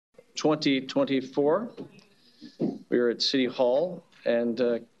2024. We are at City Hall,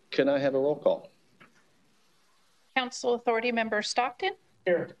 and can I have a roll call? Council Authority Member Stockton.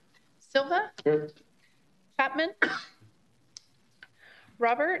 Here. Silva. Here. Chapman.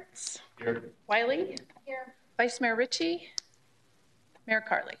 Roberts. Here. Wiley. Here. Vice Mayor Ritchie. Mayor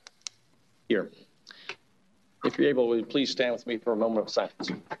Carley. Here. If you're able, will you please stand with me for a moment of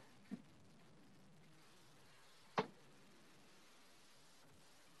silence?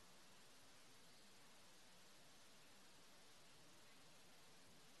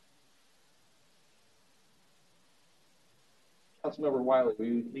 Councilmember Wiley, will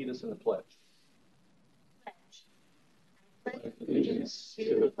you lead us in the pledge? Pledge allegiance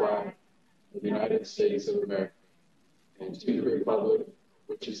to the flag of the United States of America and to the republic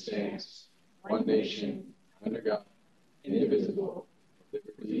which stands one nation under God, indivisible, with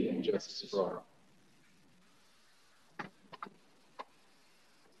liberty and justice for all.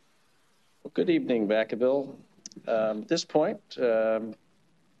 Well, good evening, Vacaville. At this point, do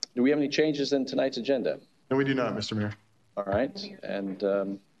we have any changes in tonight's agenda? No, we do not, Mr. Mayor. All right, and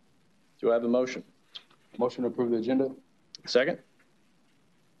do I have a motion? Motion to approve the agenda. Second?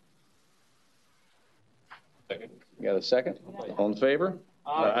 Second. You got a second? All in favor?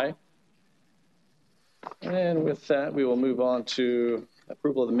 Aye. And with that, we will move on to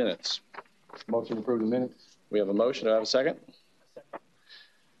approval of the minutes. Motion to approve the minutes. We have a motion. Do I have a second?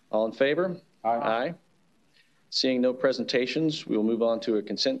 All in favor? Aye. Aye. Seeing no presentations, we will move on to a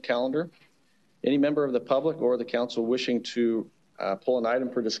consent calendar. Any member of the public or the council wishing to pull an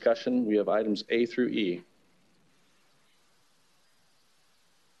item for discussion, we have items A through E.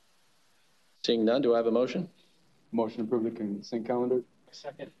 Seeing none, do I have a motion? Motion to approve the consent calendar.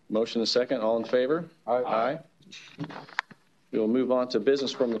 Second. Motion is second. All in favor? Aye. Aye. We will move on to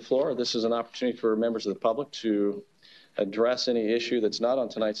business from the floor. This is an opportunity for members of the public to address any issue that's not on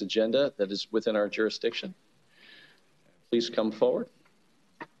tonight's agenda that is within our jurisdiction. Please come forward.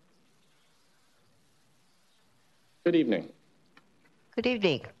 Good evening. Good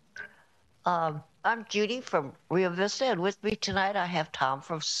evening. I'm Judy from Rio Vista, and with me tonight I have Tom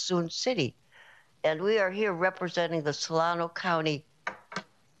from Suisun City. And we are here representing the Solano County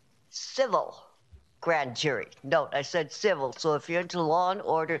Civil Grand Jury. Note, I said civil, so if you're into law and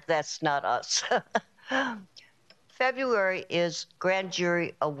order, that's not us. February is Grand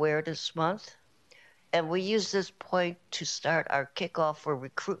Jury Awareness Month, and we use this point to start our kickoff for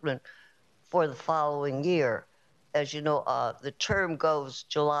recruitment for the following year. As you know, the term goes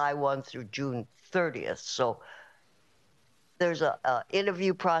July 1 through June 30th. So there's a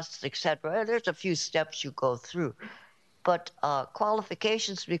interview process, et cetera. There's a few steps you go through. But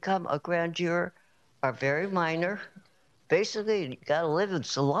qualifications to become a grand juror are very minor. Basically, you got to live in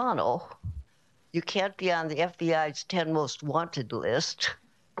Solano. You can't be on the FBI's 10 most wanted list.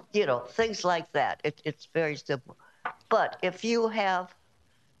 You know, things like that. It's very simple. But if you have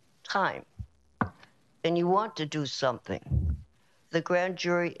time, and you want to do something, the grand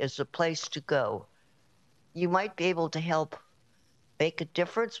jury is a place to go. You might be able to help make a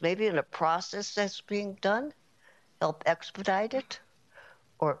difference, maybe in a process that's being done, help expedite it,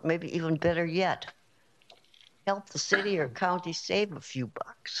 or maybe even better yet, help the city or county save a few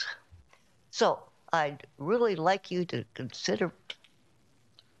bucks. So I'd really like you to consider,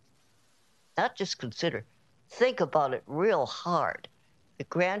 not just consider, think about it real hard. The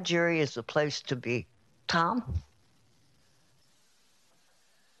grand jury is a place to be. Tom?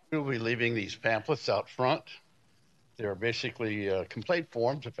 We'll be leaving these pamphlets out front. They're basically complaint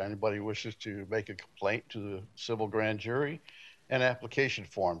forms if anybody wishes to make a complaint to the civil grand jury, and application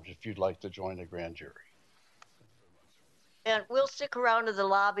forms if you'd like to join the grand jury. And we'll stick around in the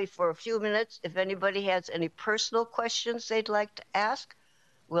lobby for a few minutes. If anybody has any personal questions they'd like to ask,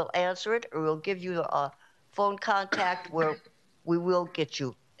 we'll answer it, or we'll give you a phone contact where we will get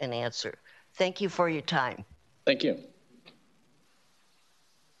you an answer. Thank you for your time. Thank you.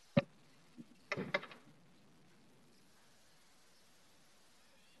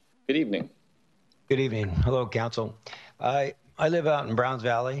 Good evening. Good evening. Hello, Council. I live out in Browns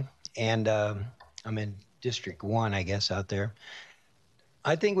Valley, and I'm in District 1, I guess, out there.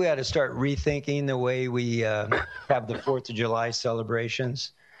 I think we ought to start rethinking the way we have the 4th of July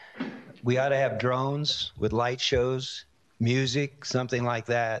celebrations. We ought to have drones with light shows, music, something like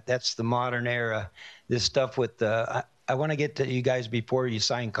that. That's the modern era. This stuff with I want to get to you guys before you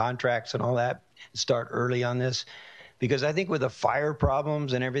sign contracts and all that, start early on this, because I think with the fire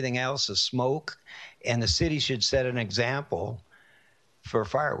problems and everything else, the smoke, and the city should set an example for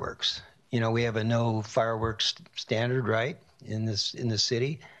fireworks. You know, we have a no fireworks standard, right, in the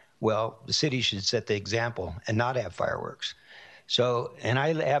city. Well, the city should set the example and not have fireworks. So, and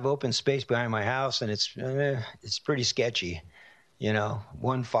I have open space behind my house, and it's pretty sketchy. You know,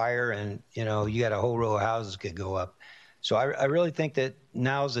 one fire, and you know, you got a whole row of houses could go up. So I really think that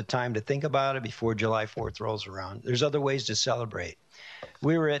now's the time to think about it before July 4th rolls around. There's other ways to celebrate.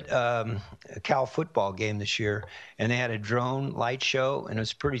 We were at a Cal football game this year, and they had a drone light show, and it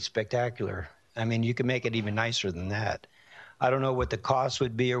was pretty spectacular. I mean, you can make it even nicer than that. I don't know what the cost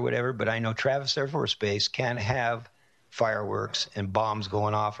would be or whatever, but I know Travis Air Force Base can have fireworks and bombs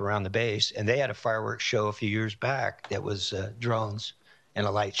going off around the base, and they had a fireworks show a few years back that was drones and a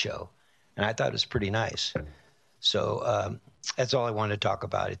light show, and I thought it was pretty nice. So that's all I wanted to talk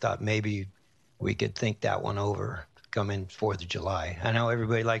about. I thought maybe we could think that one over coming 4th of July. I know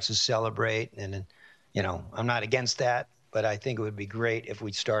everybody likes to celebrate, and, you know, I'm not against that, but I think it would be great if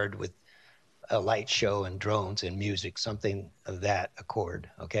we started with a light show and drones and music, something of that accord,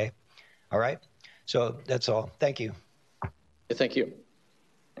 okay? All right? So that's all. Thank you. Thank you.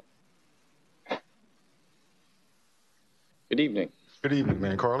 Good evening. Good evening,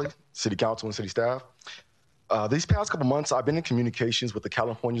 Mayor Carly, City Council, and City staff. These past couple months, I've been in communications with the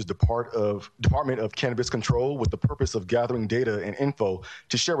California's Department of Cannabis Control with the purpose of gathering data and info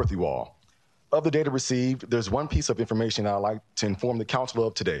to share with you all. Of the data received, there's one piece of information I'd like to inform the council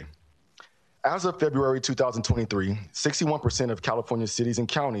of today. As of February 2023, 61% of California's cities and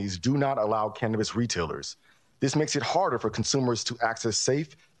counties do not allow cannabis retailers. This makes it harder for consumers to access safe,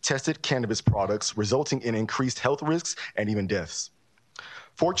 tested cannabis products, resulting in increased health risks and even deaths.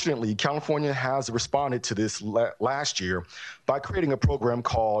 Fortunately, California has responded to this last year by creating a program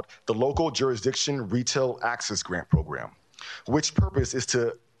called the Local Jurisdiction Retail Access Grant Program, which purpose is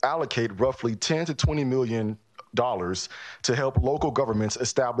to allocate roughly $10 to $20 million to help local governments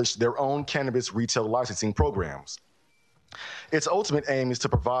establish their own cannabis retail licensing programs. Its ultimate aim is to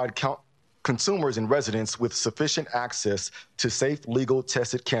provide consumers and residents with sufficient access to safe, legal,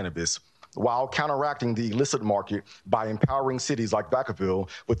 tested cannabis, while counteracting the illicit market by empowering cities like Vacaville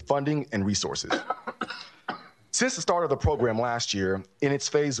with funding and resources. Since the start of the program last year, in its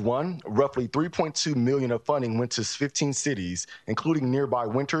phase 1, roughly $3.2 million of funding went to 15 cities, including nearby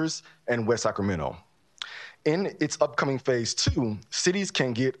Winters and West Sacramento. In its upcoming phase 2, cities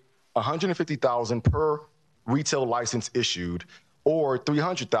can get $150,000 per retail license issued, or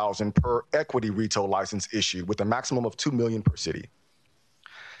 $300,000 per equity retail license issued, with a maximum of $2 million per city.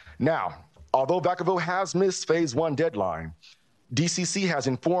 Now, although Vacaville has missed phase 1 deadline, DCC has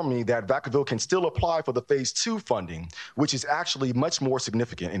informed me that Vacaville can still apply for the phase 2 funding, which is actually much more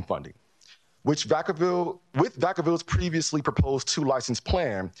significant in funding. With Vacaville's previously proposed 2-license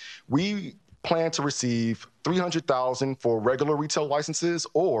plan, we plan to receive $300,000 for regular retail licenses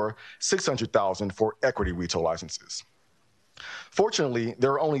or $600,000 for equity retail licenses. Fortunately,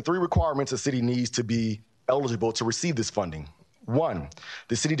 there are only 3 requirements a city needs to be eligible to receive this funding. 1,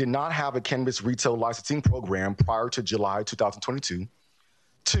 the city did not have a cannabis retail licensing program prior to July 2022.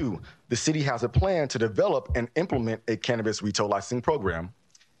 2, the city has a plan to develop and implement a cannabis retail licensing program.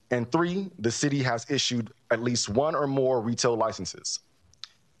 And 3, the city has issued at least 1 or more retail licenses.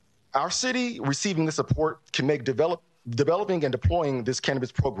 Our city receiving this support can make developing and deploying this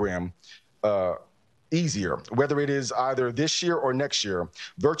cannabis program easier, whether it is either this year or next year,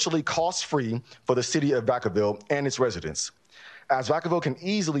 virtually cost-free for the city of Vacaville and its residents, as Vacaville can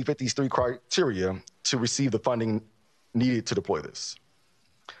easily fit these 3 criteria to receive the funding needed to deploy this.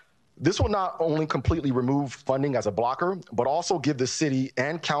 This will not only completely remove funding as a blocker, but also give the city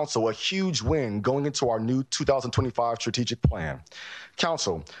and council a huge win going into our new 2025 strategic plan.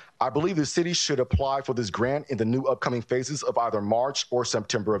 Council, I believe the city should apply for this grant in the new upcoming phases of either March or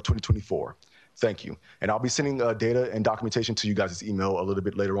September of 2024. Thank you. And I'll be sending data and documentation to you guys' email a little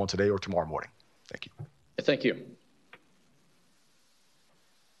bit later on today or tomorrow morning. Thank you. Thank you.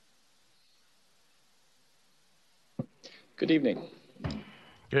 Good evening.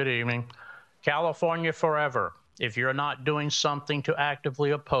 Good evening. California forever. If you're not doing something to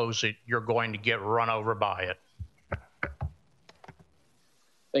actively oppose it, you're going to get run over by it.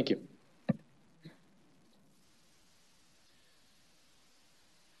 Thank you.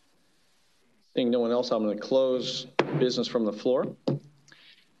 Seeing no one else, I'm going to close business from the floor.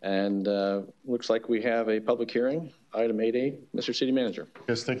 And looks like we have a public hearing. Item 8A, Mr. City Manager.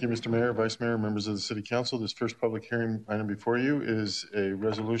 Yes, thank you, Mr. Mayor, Vice Mayor, members of the City Council. This first public hearing item before you is a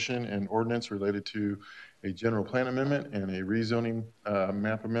resolution and ordinance related to a general plan amendment and a rezoning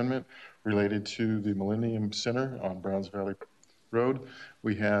map amendment related to the Millennium Center on Browns Valley Road.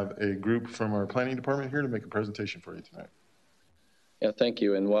 We have a group from our planning department here to make a presentation for you tonight. Yeah, thank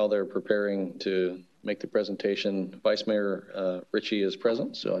you. And while they're preparing to make the presentation, Vice Mayor Ritchie is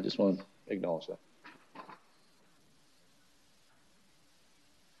present, so I just want to acknowledge that.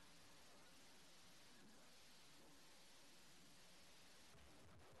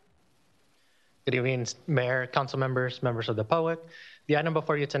 Good evening, Mayor, council members, members of the public. The item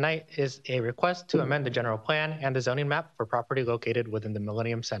before you tonight is a request to amend the general plan and the zoning map for property located within the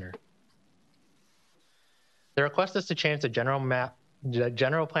Millennium Center. The request is to change the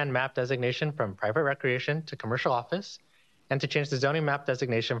general plan map designation from private recreation to commercial office, and to change the zoning map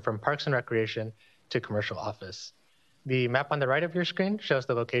designation from parks and recreation to commercial office. The map on the right of your screen shows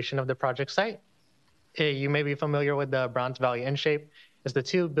the location of the project site. You may be familiar with the Browns Valley N shape. It's the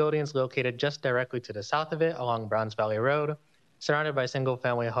two buildings located just directly to the south of it along Browns Valley Road, surrounded by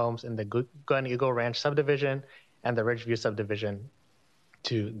single-family homes in the Glen Eagle Ranch subdivision and the Ridgeview subdivision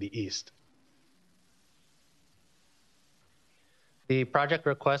to the east. The project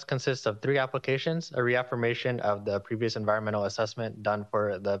request consists of 3 applications: a reaffirmation of the previous environmental assessment done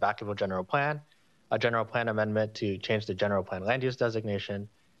for the Vacaville general plan, a general plan amendment to change the general plan land use designation,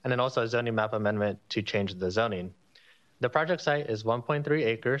 and then also a zoning map amendment to change the zoning. The project site is 1.3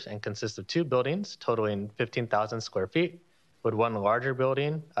 acres and consists of 2 buildings totaling 15,000 square feet, with one larger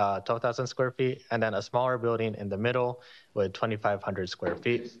building, 12,000 square feet, and then a smaller building in the middle with 2,500 square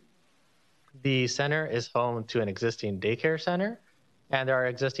feet. The center is home to an existing daycare center, and there are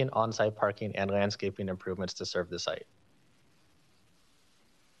existing on-site parking and landscaping improvements to serve the site.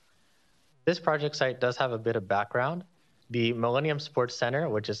 This project site does have a bit of background. The Millennium Sports Center,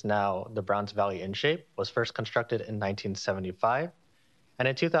 which is now the Browns Valley N shape, was first constructed in 1975. And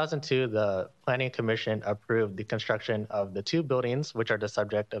in 2002, the Planning Commission approved the construction of the 2 buildings, which are the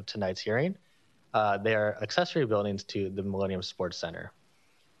subject of tonight's hearing. They are accessory buildings to the Millennium Sports Center.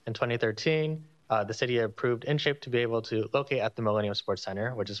 In 2013, the city approved N shape to be able to locate at the Millennium Sports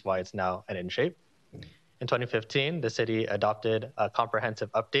Center, which is why it's now an N shape. In 2015, the city adopted a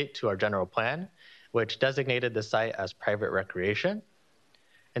comprehensive update to our general plan, which designated the site as private recreation.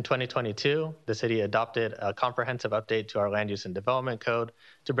 In 2022, the city adopted a comprehensive update to our land use and development code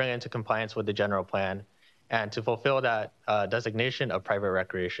to bring it into compliance with the general plan. And to fulfill that designation of private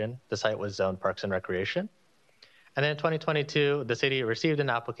recreation, the site was zoned parks and recreation. And then in 2022, the city received an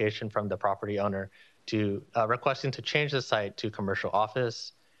application from the property owner to requesting to change the site to commercial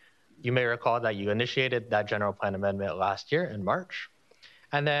office. You may recall that you initiated that general plan amendment last year in March.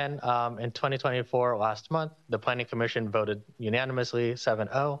 And then in 2024, last month, the Planning Commission voted unanimously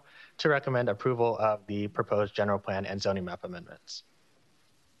 7-0 to recommend approval of the proposed general plan and zoning map amendments.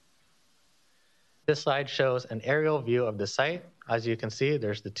 This slide shows an aerial view of the site. As you can see,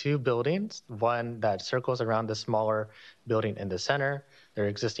 there's the 2 buildings, one that circles around the smaller building in the center. There are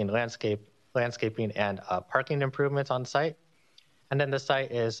existing landscaping and parking improvements on site. And then the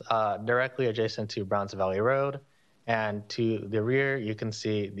site is directly adjacent to Browns Valley Road. And to the rear, you can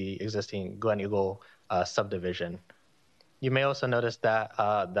see the existing Glen Eagle subdivision. You may also notice that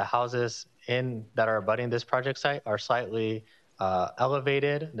the houses that are abutting this project site are slightly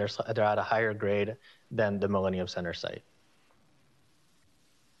elevated. They're at a higher grade than the Millennium Center site.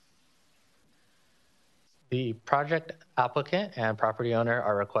 The project applicant and property owner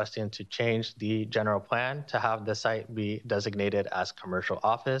are requesting to change the general plan to have the site be designated as commercial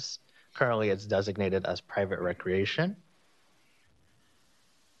office. Currently, it's designated as private recreation.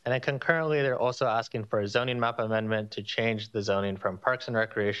 And then concurrently, they're also asking for a zoning map amendment to change the zoning from parks and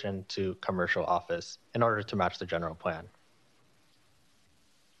recreation to commercial office in order to match the general plan.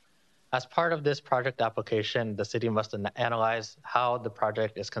 As part of this project application, the city must analyze how the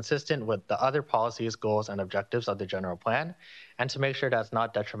project is consistent with the other policies, goals, and objectives of the general plan, and to make sure that it's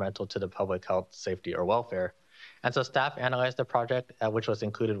not detrimental to the public health, safety, or welfare. And so staff analyzed the project, which was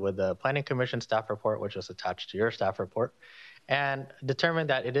included with the Planning Commission staff report, which was attached to your staff report, and determined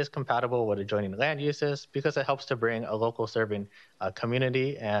that it is compatible with adjoining land uses because it helps to bring a local serving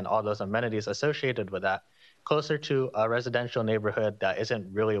community and all those amenities associated with that closer to a residential neighborhood that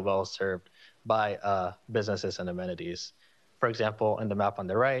isn't really well served by businesses and amenities. For example, in the map on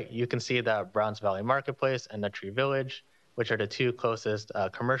the right, you can see that Browns Valley Marketplace and Nut Tree Village, which are the 2 closest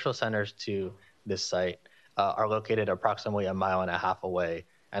commercial centers to this site, are located approximately 1.5 miles away.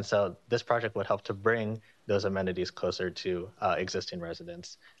 And so this project would help to bring those amenities closer to existing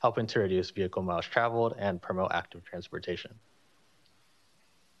residents, helping to reduce vehicle miles traveled and promote active transportation.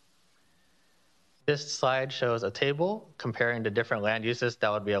 This slide shows a table comparing the different land uses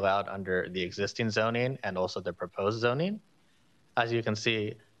that would be allowed under the existing zoning and also the proposed zoning. As you can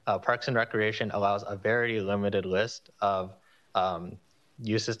see, Parks and Recreation allows a very limited list of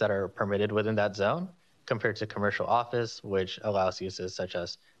uses that are permitted within that zone, compared to commercial office, which allows uses such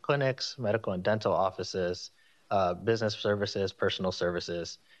as clinics, medical and dental offices, business services, personal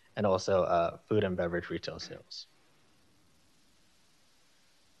services, and also food and beverage retail sales.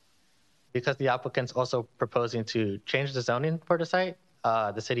 Because the applicant's also proposing to change the zoning for the site,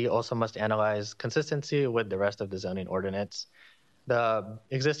 the city also must analyze consistency with the rest of the zoning ordinance. The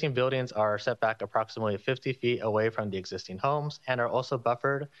existing buildings are set back approximately 50 feet away from the existing homes and are also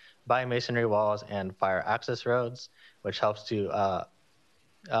buffered by masonry walls and fire access roads, which helps to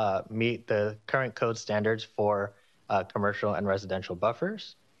meet the current code standards for commercial and residential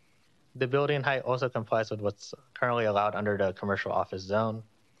buffers. The building height also complies with what's currently allowed under the commercial office zone.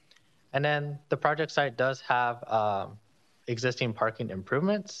 And then the project site does have existing parking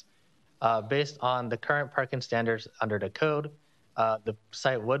improvements. Based on the current parking standards under the code, the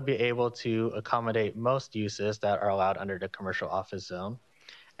site would be able to accommodate most uses that are allowed under the commercial office zone.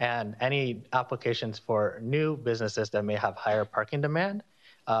 And any applications for new businesses that may have higher parking demand,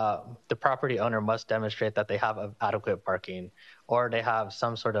 the property owner must demonstrate that they have adequate parking, or they have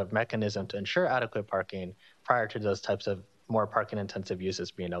some sort of mechanism to ensure adequate parking prior to those types of more parking intensive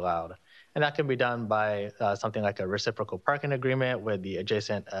uses being allowed. And that can be done by something like a reciprocal parking agreement with the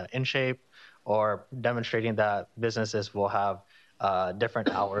adjacent InShape, or demonstrating that businesses will have different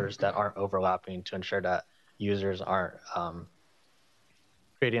hours that aren't overlapping to ensure that users aren't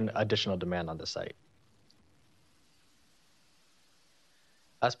creating additional demand on the site.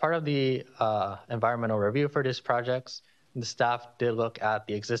 As part of the environmental review for these projects, the staff did look at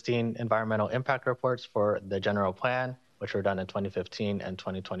the existing environmental impact reports for the general plan, which were done in 2015 and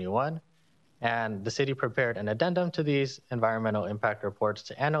 2021. And the city prepared an addendum to these environmental impact reports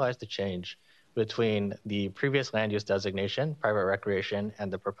to analyze the change between the previous land use designation, private recreation,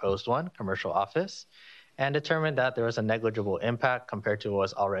 and the proposed one, commercial office, and determined that there was a negligible impact compared to what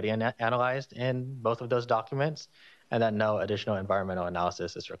was already analyzed in both of those documents, and that no additional environmental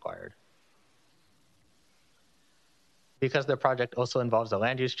analysis is required. Because the project also involves a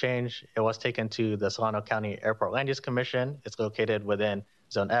land use change, it was taken to the Solano County Airport Land Use Commission. It's located within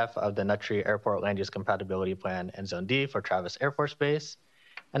Zone F of the Nut Tree Airport Land Use Compatibility Plan and Zone D for Travis Air Force Base.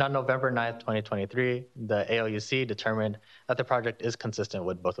 And on November 9th, 2023, the ALUC determined that the project is consistent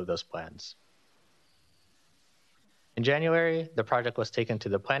with both of those plans. In January, the project was taken to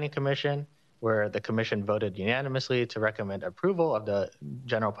the Planning Commission, where the commission voted unanimously to recommend approval of the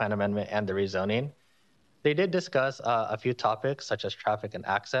general plan amendment and the rezoning. They did discuss a few topics such as traffic and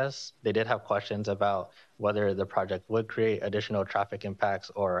access. They did have questions about whether the project would create additional traffic impacts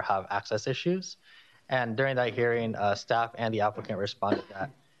or have access issues. And during that hearing, staff and the applicant responded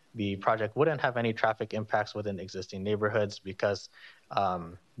that the project wouldn't have any traffic impacts within existing neighborhoods because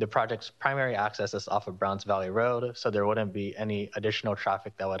the project's primary access is off of Browns Valley Road, so there wouldn't be any additional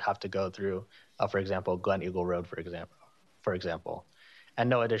traffic that would have to go through, for example, Glen Eagle Road, for example. And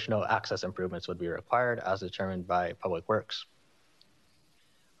no additional access improvements would be required as determined by Public Works.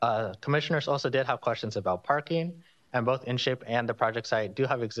 Commissioners also did have questions about parking, and both InShape and the project site do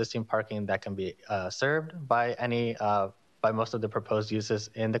have existing parking that can be served by most of the proposed uses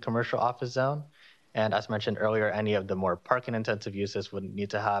in the commercial office zone. And as mentioned earlier, any of the more parking intensive uses would need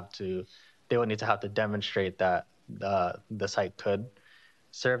to have to demonstrate that the site could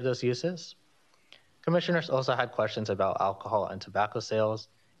serve those uses. Commissioners also had questions about alcohol and tobacco sales,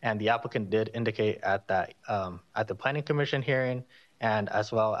 and the applicant did indicate at the Planning Commission hearing, and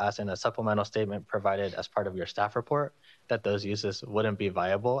as well as in a supplemental statement provided as part of your staff report, that those uses wouldn't be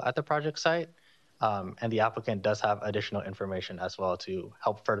viable at the project site. And the applicant does have additional information as well to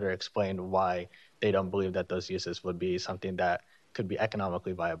help further explain why they don't believe that those uses would be something that could be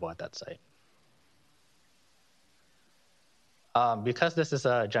economically viable at that site. Because this is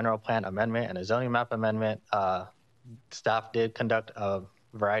a general plan amendment and a zoning map amendment, staff did conduct a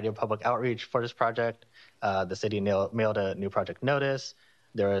variety of public outreach for this project. The city mailed a new project notice.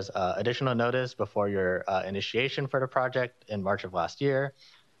 There was additional notice before your initiation for the project in March of last year.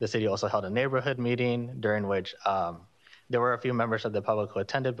 The city also held a neighborhood meeting during which there were a few members of the public who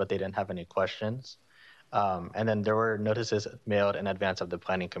attended, but they didn't have any questions. And then there were notices mailed in advance of the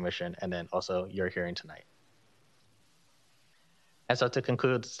Planning Commission and then also your hearing tonight. And so to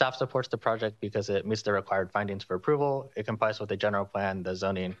conclude, staff supports the project because it meets the required findings for approval. It complies with the general plan, the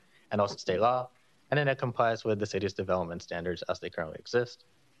zoning, and also state law. And then it complies with the city's development standards as they currently exist.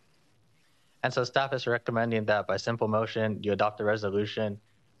 And so staff is recommending that by simple motion, you adopt the resolution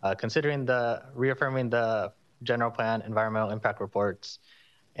reaffirming the general plan environmental impact reports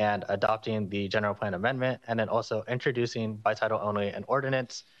and adopting the general plan amendment, and then also introducing by title only an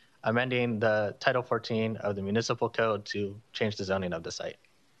ordinance amending the Title 14 of the Municipal Code to change the zoning of the site.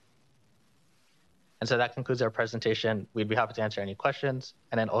 And so that concludes our presentation. We'd be happy to answer any questions.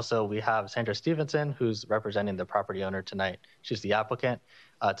 And then also we have Sandra Stevenson, who's representing the property owner tonight. She's the applicant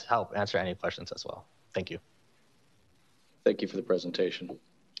to help answer any questions as well. Thank you. Thank you for the presentation.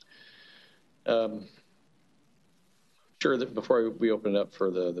 Sure, that before we open it up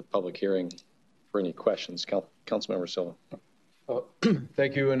for the public hearing, for any questions, Councilmember Silva.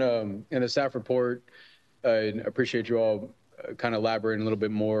 Thank you. And in the staff report, I appreciate you all kind of elaborating a little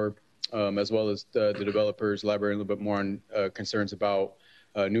bit more, as well as the developers elaborating a little bit more on concerns about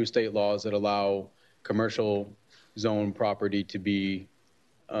new state laws that allow commercial zone property to be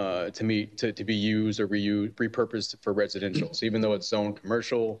to be used or repurposed for residential. So even though it's zoned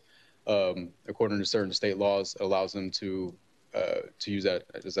commercial, according to certain state laws, it allows them to use that,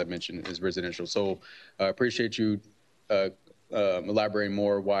 as I mentioned, as residential. So I appreciate you elaborating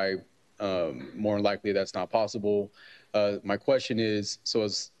more why more likely that's not possible. My question is, so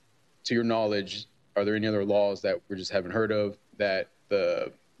as to your knowledge, are there any other laws that we just haven't heard of that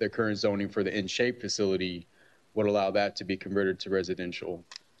the current zoning for the in-shape facility would allow that to be converted to residential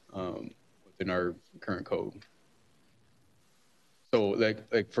within our current code? So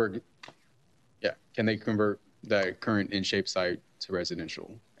can they convert that current in-shape site to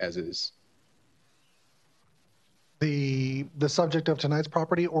residential as is? The subject of tonight's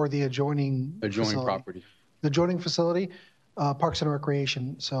property or the adjoining facility? Property. The adjoining facility, Parks and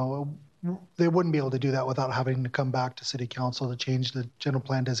Recreation. So they wouldn't be able to do that without having to come back to City Council to change the general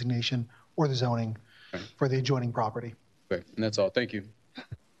plan designation or the zoning for the adjoining property. Okay, and that's all. Thank you.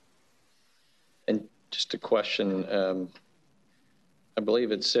 And just a question, I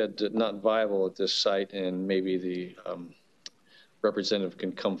believe it said not viable at this site, and maybe the representative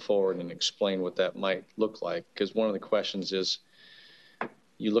can come forward and explain what that might look like. Because one of the questions is,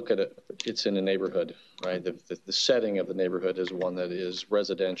 you look at it, it's in a neighborhood, right? The setting of the neighborhood is one that is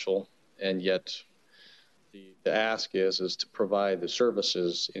residential, and yet the ask is to provide the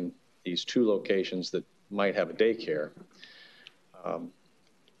services in these two locations that might have a daycare.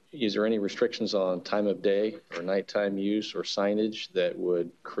 Is there any restrictions on time of day or nighttime use or signage that would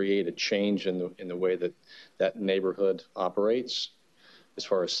create a change in the way that neighborhood operates as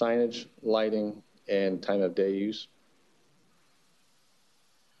far as signage, lighting, and time of day use?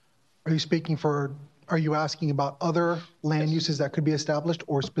 Are you asking about other land uses that could be established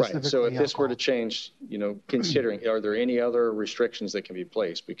or specifically Right, so if this alcohol? were to change, considering, are there any other restrictions that can be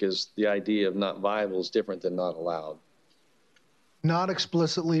placed? Because the idea of not viable is different than not allowed. Not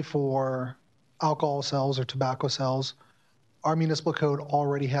explicitly for alcohol sales or tobacco sales. Our municipal code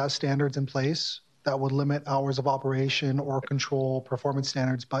already has standards in place that would limit hours of operation or control performance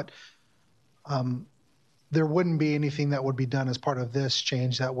standards, but there wouldn't be anything that would be done as part of this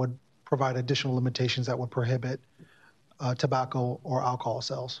change that would provide additional limitations that would prohibit tobacco or alcohol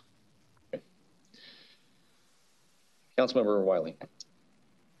sales. Okay. Councilmember Wiley.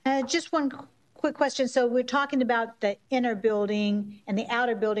 Just one quick question. So we're talking about the inner building and the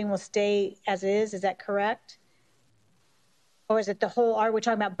outer building will stay as is. Is that correct? Or is it the whole, are we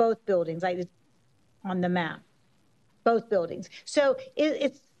talking about both buildings, like on the map? Both buildings. So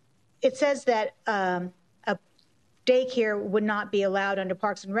it says that a daycare would not be allowed under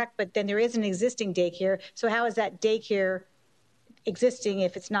Parks and Rec, but then there is an existing daycare. So how is that daycare existing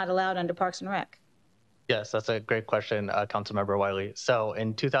if it's not allowed under Parks and Rec? Yes, that's a great question, Councilmember Wiley. So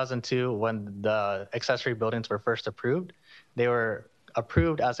in 2002, when the accessory buildings were first approved, they were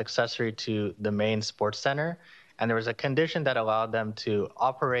approved as accessory to the main sports center. And there was a condition that allowed them to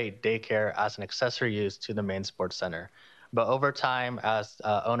operate daycare as an accessory use to the main sports center. But over time, as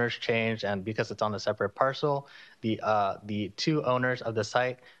owners changed and because it's on a separate parcel, the two owners of the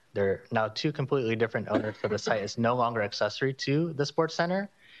site, they're now two completely different owners, so the site is no longer accessory to the sports center.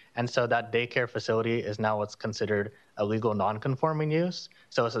 And so that daycare facility is now what's considered a legal non-conforming use.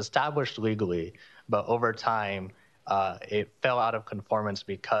 So it's established legally, but over time, it fell out of conformance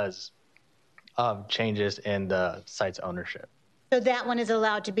because of changes in the site's ownership. So that one is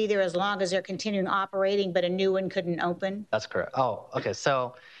allowed to be there as long as they're continuing operating, but a new one couldn't open? That's correct. Oh, okay.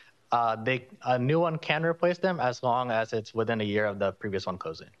 So a new one can replace them as long as it's within a year of the previous one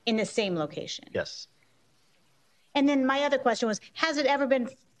closing. In the same location? Yes. And then my other question was, has it ever been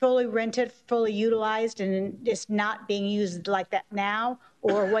fully rented, fully utilized, and it's not being used like that now?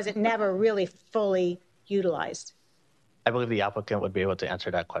 Or was it never really fully utilized? I believe the applicant would be able to answer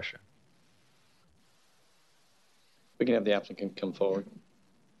that question. We can have the applicant come forward.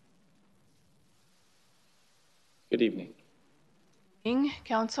 Good evening.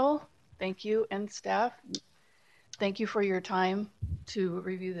 Council, thank you, and staff. Thank you for your time to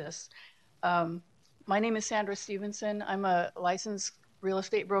review this. My name is Sandra Stevenson. I'm a licensed real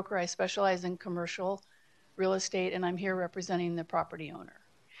estate broker. I specialize in commercial real estate, and I'm here representing the property owner.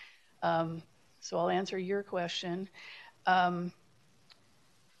 So I'll answer your question. And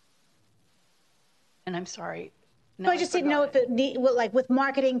I'm sorry, I just didn't know if well, like with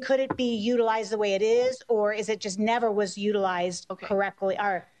marketing, could it be utilized the way it is, or is it just never was utilized correctly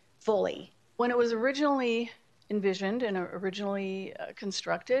or fully? When it was originally envisioned and originally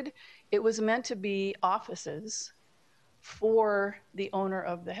constructed, it was meant to be offices for the owner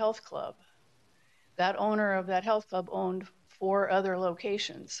of the health club. That owner of that health club owned 4 other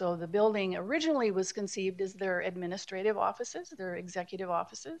locations. So the building originally was conceived as their administrative offices, their executive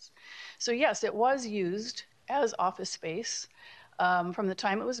offices. So yes, it was used as office space from the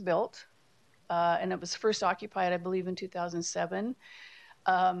time it was built. And it was first occupied, I believe, in 2007.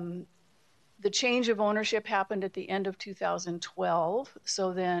 The change of ownership happened at the end of 2012.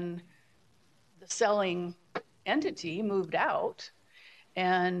 So then the selling entity moved out.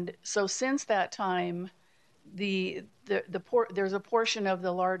 And so since that time, there's a portion of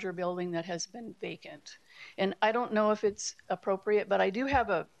the larger building that has been vacant. And I don't know if it's appropriate, but I do have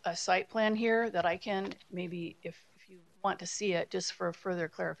a site plan here that I can maybe, if you want to see it, just for further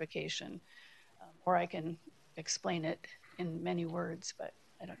clarification, or I can explain it in many words, but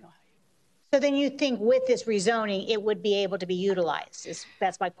I don't know how you. So then you think with this rezoning, it would be able to be utilized?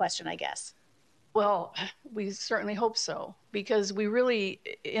 That's my question, I guess. Well, we certainly hope so, because we really,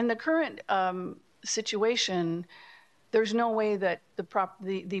 in the current situation, there's no way that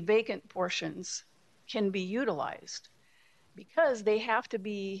the vacant portions can be utilized because they have to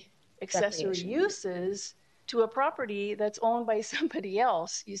be accessory uses to a property that's owned by somebody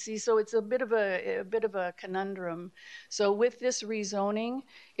else. You see, so it's a bit of a conundrum. So with this rezoning,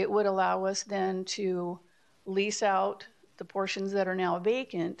 it would allow us then to lease out the portions that are now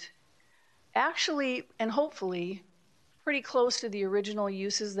vacant, actually and hopefully pretty close to the original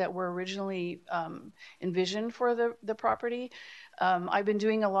uses that were originally envisioned for the property. I've been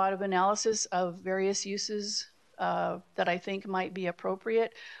doing a lot of analysis of various uses that I think might be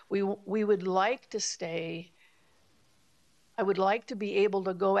appropriate. We would like to stay, I would like to be able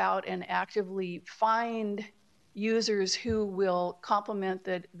to go out and actively find users who will complement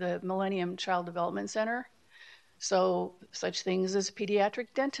the Millennium Child Development Center. So such things as pediatric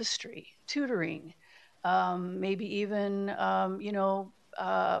dentistry, tutoring, maybe even,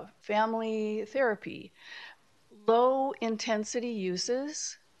 family therapy, low intensity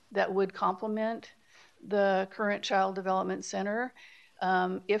uses that would complement the current Child Development Center.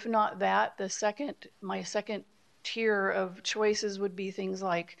 If not that, my second tier of choices would be things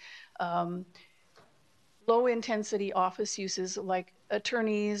like low intensity office uses like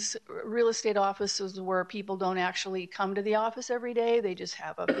attorneys, real estate offices where people don't actually come to the office every day. They just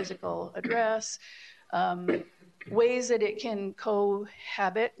have a physical address. Ways that it can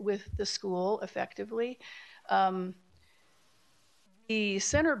cohabit with the school effectively. The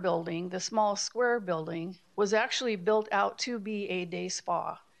center building, the small square building, was actually built out to be a day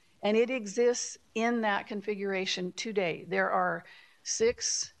spa. And it exists in that configuration today. There are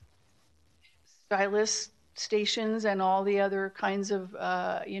 6 stylist stations and all the other kinds of,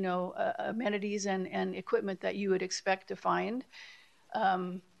 amenities and equipment that you would expect to find.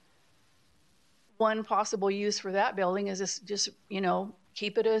 One possible use for that building is just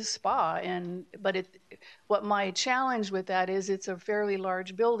keep it as a spa. But what my challenge with that is it's a fairly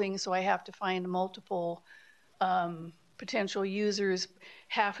large building, so I have to find multiple potential users.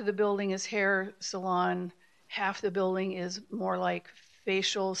 Half of the building is hair salon, half the building is more like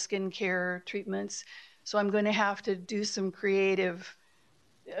facial skincare treatments. So I'm going to have to do some creative,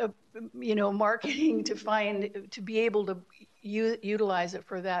 marketing to be able to utilize it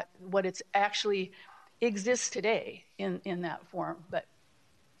for that, what it's actually exists today in that form. But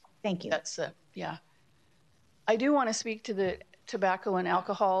thank you. That's yeah. I do want to speak to the tobacco and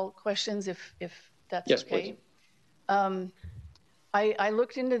alcohol questions, if that's yes, okay. Please. I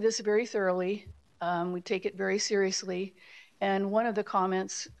looked into this very thoroughly. We take it very seriously, and one of the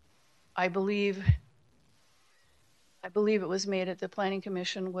comments, I believe it was made at the Planning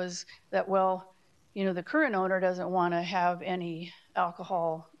Commission, was that, well, the current owner doesn't want to have any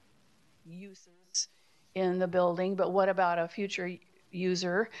alcohol uses in the building, but what about a future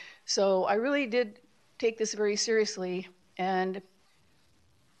user? So I really did take this very seriously, and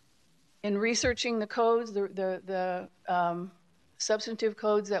in researching the codes, the substantive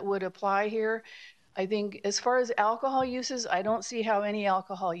codes that would apply here, I think as far as alcohol uses, I don't see how any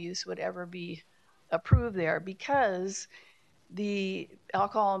alcohol use would ever be approved there, because the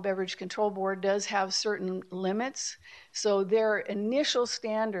Alcohol and Beverage Control Board does have certain limits. So their initial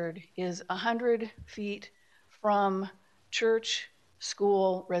standard is 100 feet from church,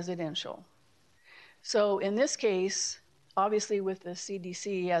 school, residential. So in this case, obviously with the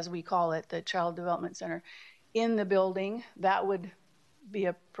CDC, as we call it, the Child Development Center, in the building, that would be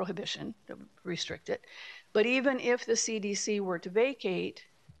a prohibition to restrict it. But even if the CDC were to vacate,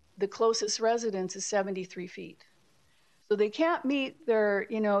 the closest residence is 73 feet. So they can't meet their,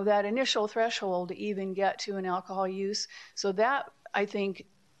 that initial threshold to even get to an alcohol use. So that, I think,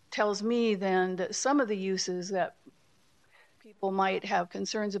 tells me then that some of the uses that people might have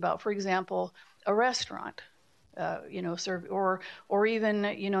concerns about, for example, a restaurant, serve, or even,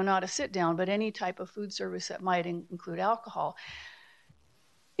 not a sit down, but any type of food service that might include alcohol.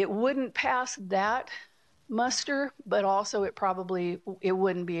 It wouldn't pass that muster, but also it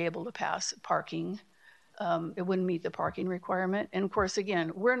wouldn't be able to pass parking. It wouldn't meet the parking requirement. And of course,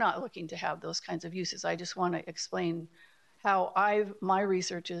 again, we're not looking to have those kinds of uses. I just want to explain how my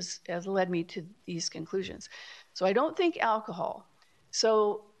research has led me to these conclusions. So I don't think alcohol.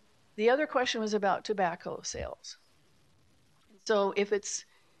 So the other question was about tobacco sales. So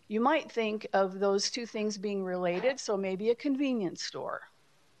you might think of those two things being related. So maybe a convenience store,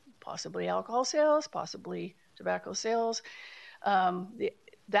 possibly alcohol sales, possibly tobacco sales.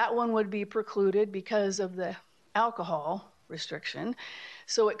 That one would be precluded because of the alcohol restriction.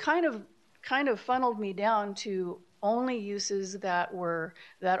 So it kind of funneled me down to only uses that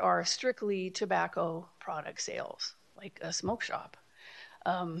are strictly tobacco product sales, like a smoke shop.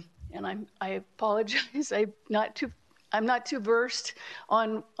 And I apologize, I'm not too versed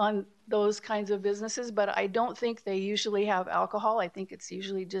on those kinds of businesses, but I don't think they usually have alcohol. I think it's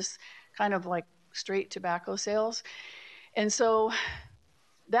usually just kind of like straight tobacco sales. And so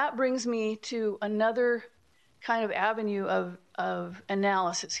that brings me to another kind of avenue of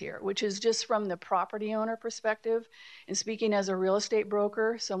analysis here, which is just from the property owner perspective. And speaking as a real estate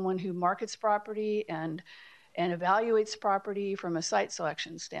broker, someone who markets property and evaluates property from a site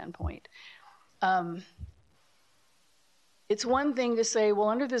selection standpoint. It's one thing to say, well,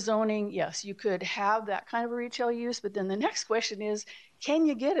 under the zoning, yes, you could have that kind of retail use, but then the next question is, can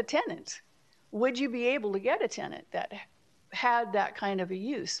you get a tenant? Would you be able to get a tenant that had that kind of a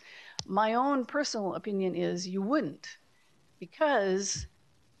use? My own personal opinion is you wouldn't, because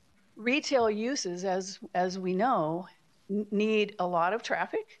retail uses, as we know, need a lot of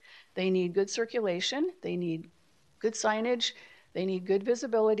traffic. They need good circulation. They need good signage. They need good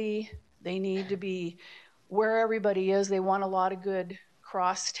visibility. They need to be where everybody is. They want a lot of good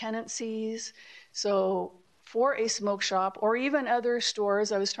cross tenancies. So for a smoke shop or even other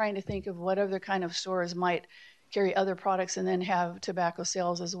stores, I was trying to think of what other kind of stores might carry other products and then have tobacco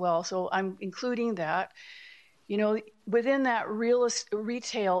sales as well. So I'm including that. Within that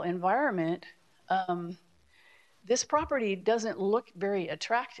retail environment, this property doesn't look very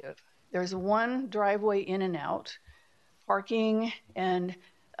attractive. There's one driveway in and out, parking, and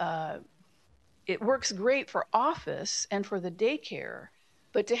it works great for office and for the daycare,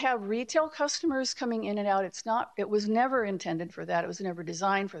 but to have retail customers coming in and out, it was never intended for that. It was never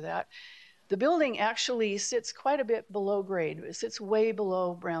designed for that. The building actually sits quite a bit below grade. It sits way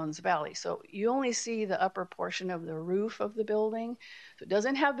below Browns Valley. So you only see the upper portion of the roof of the building. So it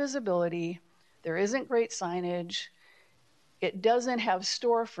doesn't have visibility. There isn't great signage. It doesn't have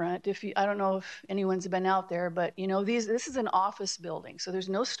storefront. I don't know if anyone's been out there, but this is an office building. So there's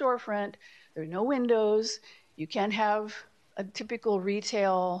no storefront. There are no windows. You can't have a typical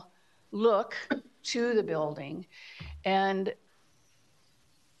retail look to the building. And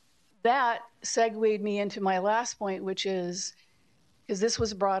that segued me into my last point, which is, because this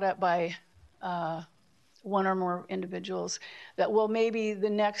was brought up by one or more individuals, that, well, maybe the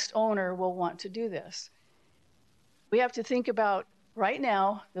next owner will want to do this. We have to think about right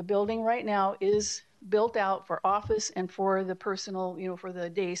now, the building right now is built out for office and for the personal, for the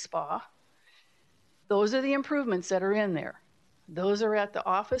day spa. Those are the improvements that are in there. Those are at the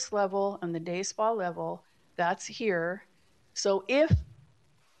office level and the day spa level. That's here. So if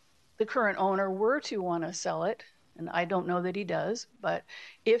the current owner were to want to sell it, and I don't know that he does, but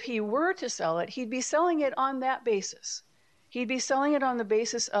if he were to sell it, he'd be selling it on that basis. He'd be selling it on the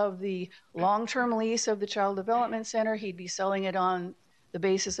basis of the long-term lease of the Child Development Center. He'd be selling it on the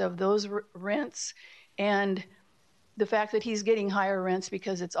basis of those rents and the fact that he's getting higher rents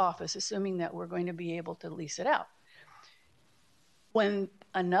because it's office, assuming that we're going to be able to lease it out. When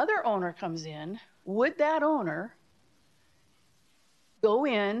another owner comes in, would that owner go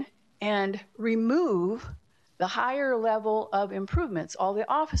in and remove the higher level of improvements, all the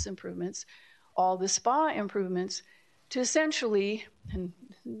office improvements, all the spa improvements, to essentially, and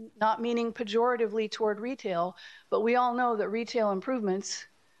not meaning pejoratively toward retail, but we all know that retail improvements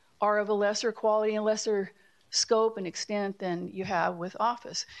are of a lesser quality and lesser scope and extent than you have with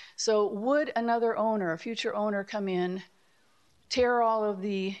office. So would another owner, a future owner, come in, tear all of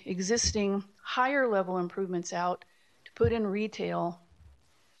the existing higher level improvements out to put in retail?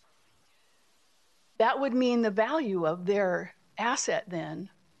 that would mean the value of their asset then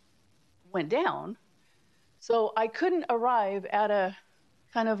went down. So I couldn't arrive at a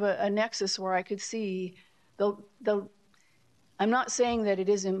kind of a nexus where I could see I'm not saying that it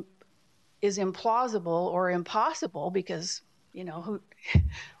is implausible or impossible, because, you know,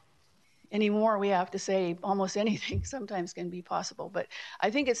 anymore we have to say almost anything sometimes can be possible. But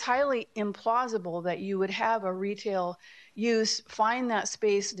I think it's highly implausible that you would have a retail use, find that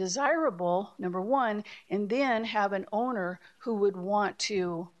space desirable, number one, and then have an owner who would want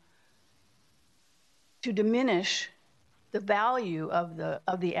to diminish the value of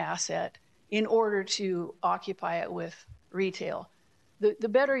the asset in order to occupy it with retail. The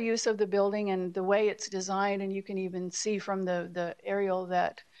better use of the building and the way it's designed, and you can even see from the aerial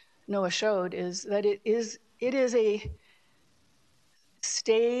that Noah showed, is that it is a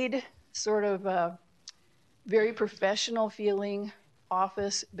staid, sort of very professional feeling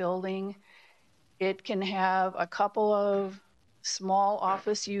office building. It can have a couple of small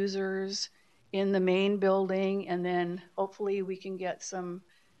office users in the main building, and then hopefully we can get some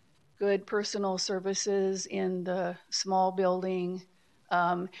good personal services in the small building.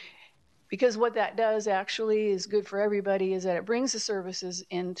 Because what that does actually is good for everybody, is that it brings the services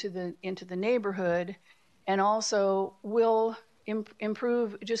into the neighborhood, and also will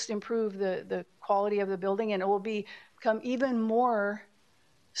improve the quality of the building, and it will become even more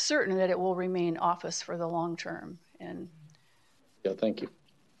certain that it will remain office for the long term. And yeah, thank you.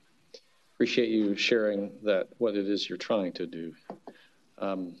 Appreciate you sharing that, what it is you're trying to do.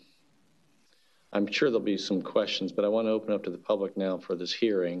 I'm sure there'll be some questions, but I want to open up to the public now for this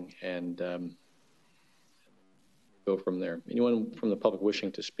hearing and go from there. Anyone from the public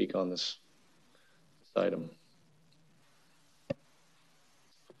wishing to speak on this item?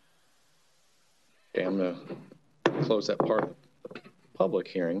 Okay, I'm going to close that part of the public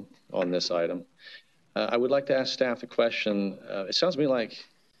hearing on this item. I would like to ask staff a question. It sounds to me like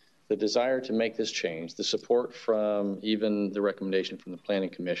the desire to make this change, the support from even the recommendation from the Planning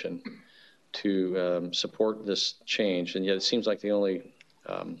Commission to support this change, and yet it seems like the only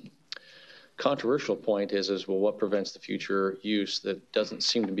controversial point is well, what prevents the future use? That doesn't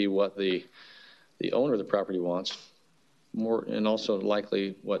seem to be what the owner of the property wants, more, and also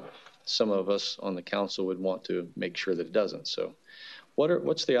likely what some of us on the council would want to make sure that it doesn't. So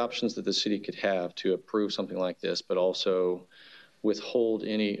what's the options that the city could have to approve something like this, but also withhold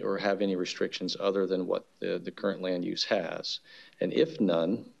any or have any restrictions other than what the current land use has? And if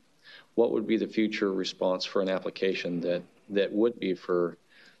none, what would be the future response for an application that would be for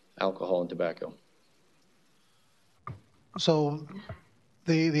alcohol and tobacco? So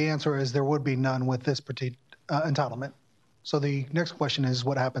the answer is there would be none with this particular entitlement. So the next question is,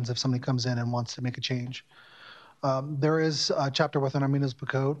 what happens if somebody comes in and wants to make a change? There is a chapter within our municipal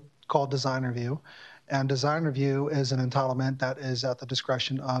code called design review, and design review is an entitlement that is at the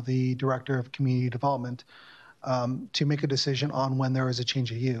discretion of the director of community development to make a decision on when there is a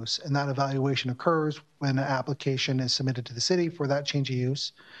change of use. And that evaluation occurs when an application is submitted to the city for that change of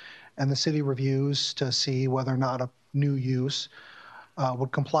use, and the city reviews to see whether or not a new use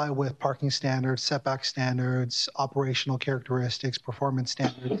would comply with parking standards, setback standards, operational characteristics, performance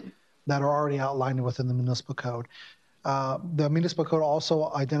standards that are already outlined within the municipal code. The municipal code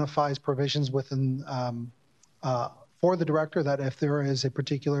also identifies provisions within for the director that if there is a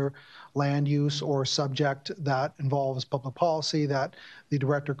particular land use or subject that involves public policy, that the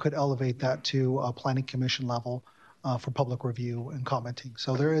director could elevate that to a planning commission level for public review and commenting.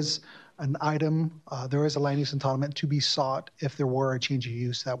 So there is an item, there is a land use entitlement to be sought if there were a change of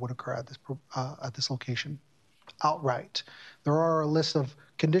use that would occur at this location outright. There are a list of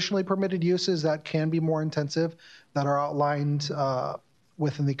conditionally permitted uses that can be more intensive that are outlined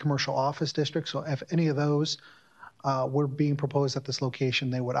within the commercial office district. So if any of those were being proposed at this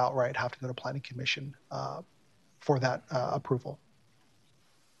location, they would outright have to go to planning commission for that approval.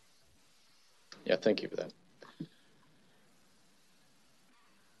 Yeah, thank you for that.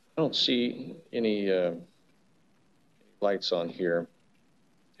 I don't see any lights on here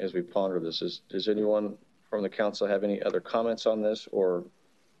as we ponder this. Does anyone from the council have any other comments on this or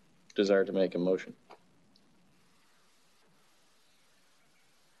desire to make a motion?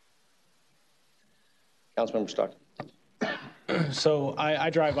 Councilmember Stockton. So I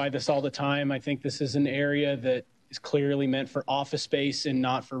drive by this all the time. I think this is an area that is clearly meant for office space and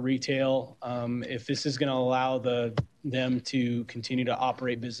not for retail. If this is going to allow them to continue to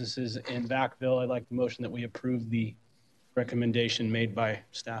operate businesses in Vacaville, I'd like the motion that we approve the recommendation made by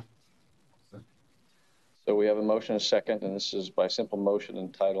staff. So we have a motion and a second, and this is by simple motion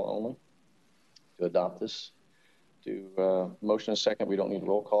and title only to adopt this. Motion and a second, we don't need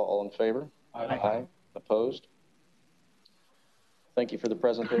roll call. All in favor? Aye. Opposed? Thank you for the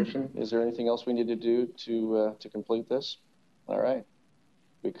presentation. Is there anything else we need to do to complete this? All right.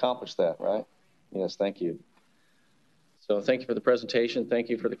 We accomplished that, right? Yes, thank you. So thank you for the presentation. Thank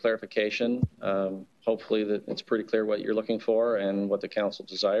you for the clarification. Hopefully that it's pretty clear what you're looking for and what the council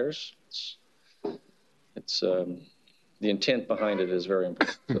desires. It's the intent behind it is very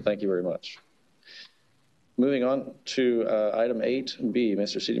important. So thank you very much. Moving on to item 8B,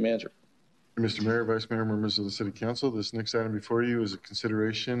 Mr. City Manager. Mr. Mayor, Vice Mayor, members of the City Council, this next item before you is a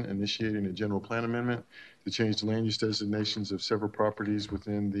consideration initiating a general plan amendment to change the land use designations of several properties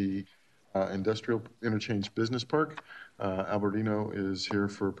within the Industrial Interchange Business Park. Albertino is here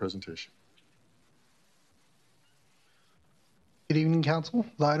for a presentation. Good evening, Council.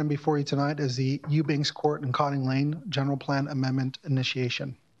 The item before you tonight is the Eubanks Court and Cotting Lane General Plan Amendment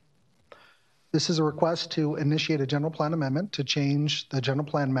Initiation. This is a request to initiate a general plan amendment to change the general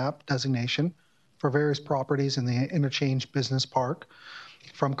plan map designation for various properties in the Interchange Business Park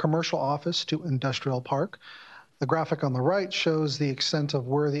from commercial office to industrial park. The graphic on the right shows the extent of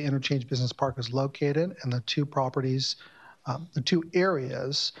where the Interchange Business Park is located, and the two properties, the two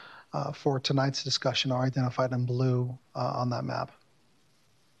areas for tonight's discussion are identified in blue on that map.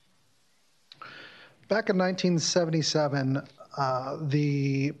 Back in 1977,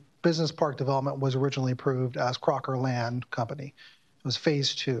 the business park development was originally approved as Crocker Land Company. It was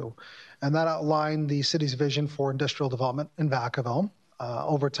phase 2, and that outlined the city's vision for industrial development in Vacaville.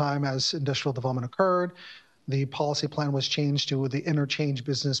 Over time, as industrial development occurred, the policy plan was changed to the Interchange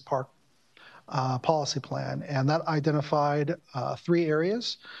Business Park policy plan, and that identified 3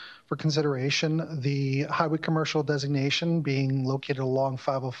 areas for consideration: the highway commercial designation being located along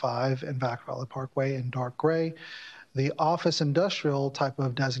 505 and Vaca Valley Parkway in dark gray, the office industrial type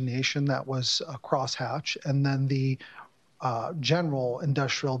of designation that was a crosshatch, and then the general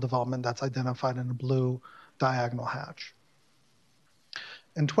industrial development that's identified in a blue diagonal hatch.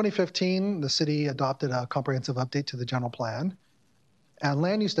 In 2015, the city adopted a comprehensive update to the general plan, and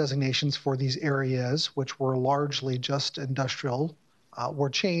land use designations for these areas, which were largely just industrial, were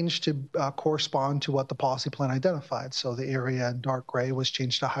changed to correspond to what the policy plan identified. So the area in dark gray was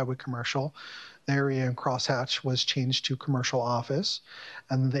changed to highway commercial. The area in crosshatch was changed to commercial office,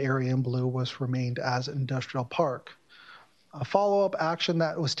 and the area in blue was remained as industrial park. A follow-up action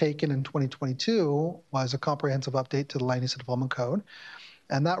that was taken in 2022 was a comprehensive update to the Land Use and Development Code,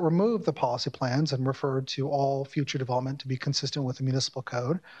 and that removed the policy plans and referred to all future development to be consistent with the municipal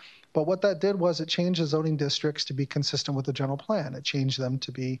code. But what that did was it changed the zoning districts to be consistent with the general plan. It changed them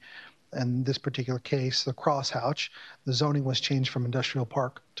to be, in this particular case, the crosshatch. The zoning was changed from industrial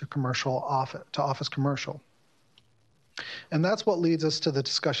park to commercial office, to office commercial. And that's what leads us to the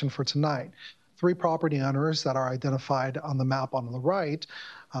discussion for tonight. 3 property owners that are identified on the map on the right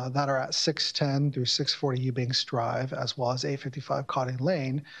that are at 610 through 640 Eubanks Drive, as well as 855 Cotting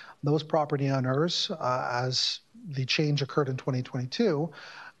Lane. Those property owners, as the change occurred in 2022,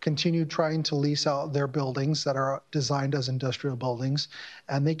 continued trying to lease out their buildings that are designed as industrial buildings,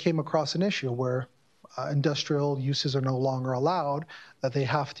 and they came across an issue where industrial uses are no longer allowed, that they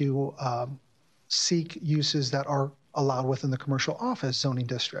have to seek uses that are allowed within the commercial office zoning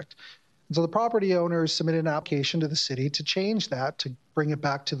district. And so the property owners submitted an application to the city to change that, to bring it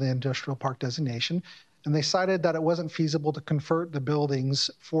back to the industrial park designation, and they cited that it wasn't feasible to convert the buildings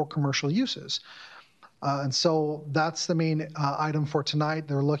for commercial uses. And so that's the main item for tonight.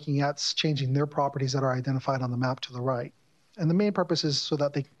 They're looking at changing their properties that are identified on the map to the right. And the main purpose is so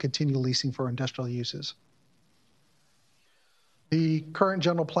that they can continue leasing for industrial uses. The current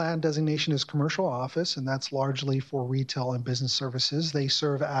general plan designation is commercial office, and that's largely for retail and business services. They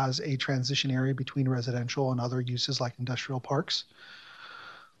serve as a transition area between residential and other uses like industrial parks.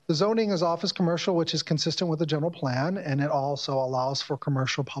 The zoning is office commercial, which is consistent with the general plan, and it also allows for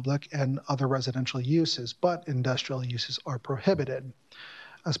commercial, public, and other residential uses, but industrial uses are prohibited.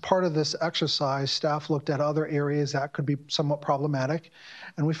 As part of this exercise, staff looked at other areas that could be somewhat problematic,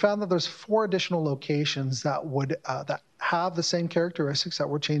 and we found that there's 4 additional locations that would that have the same characteristics that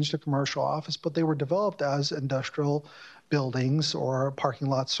were changed to commercial office, but they were developed as industrial buildings or parking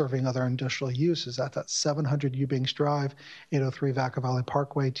lots serving other industrial uses. That's at 700 Eubanks Drive, 803 Vaca Valley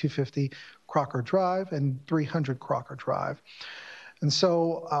Parkway, 250 Crocker Drive, and 300 Crocker Drive. And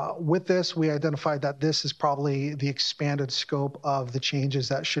so with this, we identified that this is probably the expanded scope of the changes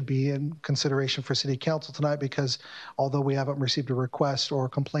that should be in consideration for City Council tonight, because although we haven't received a request or a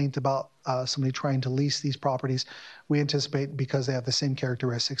complaint about somebody trying to lease these properties, we anticipate, because they have the same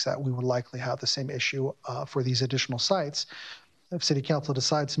characteristics, that we would likely have the same issue for these additional sites. If City Council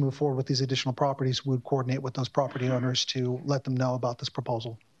decides to move forward with these additional properties, we would coordinate with those property owners to let them know about this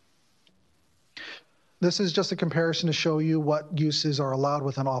proposal. This is just a comparison to show you what uses are allowed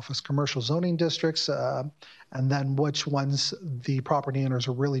within office commercial zoning districts, and then which ones the property owners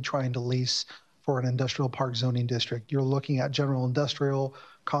are really trying to lease for an industrial park zoning district. You're looking at general industrial,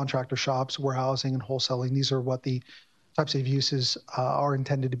 contractor shops, warehousing, and wholesaling. These are what the types of uses are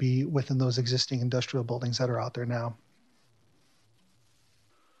intended to be within those existing industrial buildings that are out there now.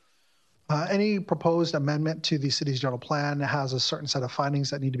 Any proposed amendment to the city's general plan has a certain set of findings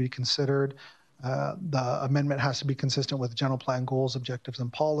that need to be considered. The amendment has to be consistent with general plan goals, objectives,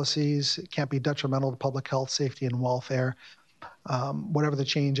 and policies. It can't be detrimental to public health, safety, and welfare. Whatever the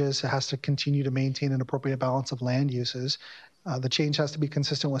change is, it has to continue to maintain an appropriate balance of land uses. The change has to be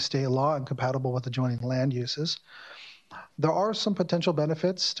consistent with state law and compatible with adjoining land uses. There are some potential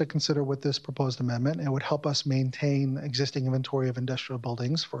benefits to consider with this proposed amendment. It would help us maintain existing inventory of industrial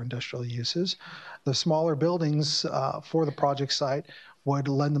buildings for industrial uses. The smaller buildings for the project site would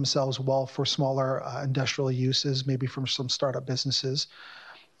lend themselves well for smaller industrial uses, maybe from some startup businesses.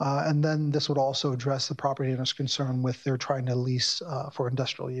 And then this would also address the property owner's concern with their trying to lease for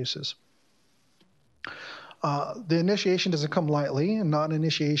industrial uses. The initiation doesn't come lightly, and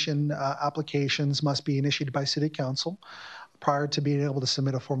non-initiation applications must be initiated by City Council. Prior to being able to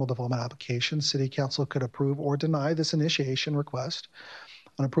submit a formal development application, City Council could approve or deny this initiation request.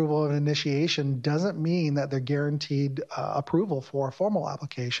 An approval of an initiation doesn't mean that they're guaranteed approval for a formal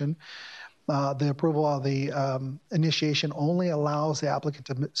application. The approval of the initiation only allows the applicant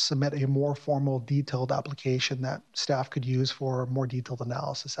to submit a more formal, detailed application that staff could use for more detailed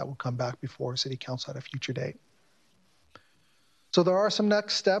analysis that will come back before City Council at a future date. So there are some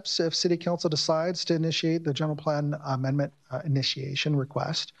next steps if City Council decides to initiate the general plan amendment initiation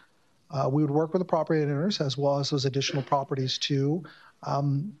request. We would work with the property owners as well as those additional properties too.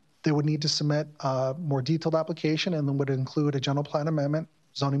 They would need to submit a more detailed application and then would include a general plan amendment,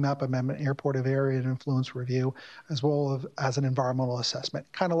 zoning map amendment, airport of area and influence review, as well as an environmental assessment,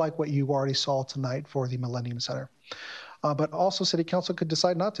 kind of like what you already saw tonight for the Millennium Center. But also City Council could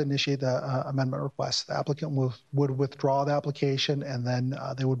decide not to initiate the amendment request. The applicant would withdraw the application and then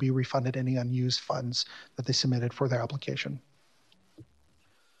they would be refunded any unused funds that they submitted for their application.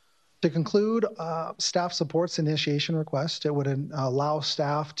 To conclude, staff supports the initiation request. It would allow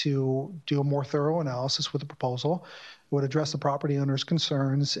staff to do a more thorough analysis with the proposal. It would address the property owner's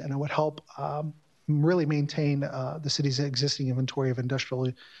concerns, and it would help really maintain the city's existing inventory of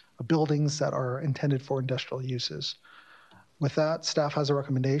industrial buildings that are intended for industrial uses. With that, staff has a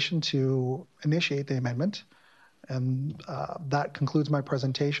recommendation to initiate the amendment, and that concludes my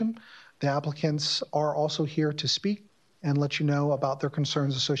presentation. The applicants are also here to speak and let you know about their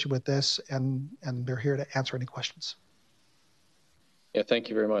concerns associated with this, and they're here to answer any questions. Yeah, thank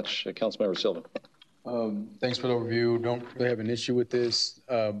you very much, Councilmember Silva. Thanks for the overview. Don't really have an issue with this,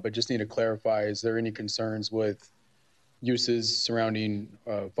 but just need to clarify, is there any concerns with uses surrounding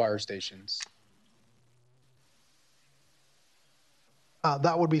fire stations?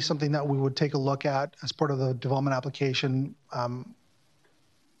 That would be something that we would take a look at as part of the development application.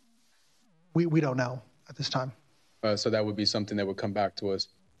 We don't know at this time. So that would be something that would come back to us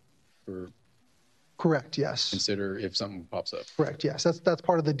for Correct, yes. Consider if something pops up. Correct, yes. That's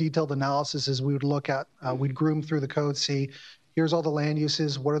part of the detailed analysis is we would look at, we'd groom through the code, see, here's all the land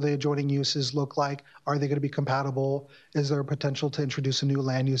uses, what are the adjoining uses look like? Are they going to be compatible? Is there a potential to introduce a new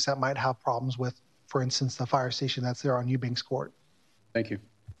land use that might have problems with, for instance, the fire station that's there on Eubanks Court? Thank you.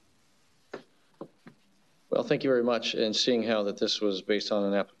 Well, thank you very much. And seeing how that this was based on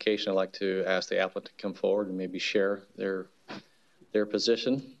an application, I'd like to ask the applicant to come forward and maybe share their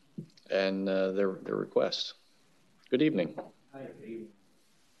position and their request. Good evening. Hi, good evening.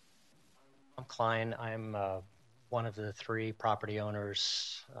 I'm Klein. I'm one of the 3 property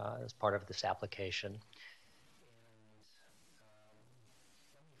owners as part of this application.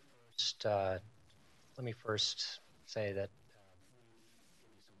 And let me first say that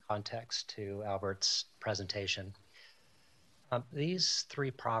context to Albert's presentation. These 3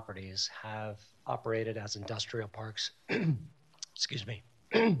 properties have operated as industrial parks, excuse me,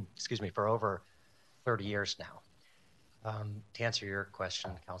 for over 30 years now. To answer your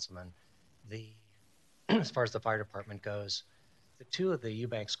question, Councilman, as far as the fire department goes, the 2 of the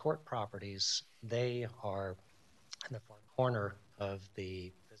Eubanks Court properties, they are in the far corner of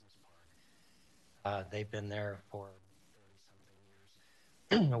the business park. They've been there for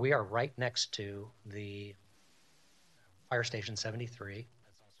we are right next to the Fire Station 73.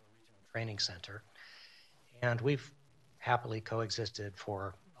 That's also a regional training center. And we've happily coexisted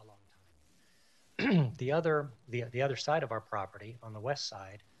for a long time. The other side of our property, on the west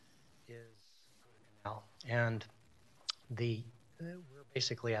side, is Canal. And we're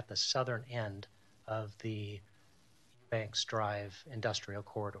basically at the southern end of the Banks Drive industrial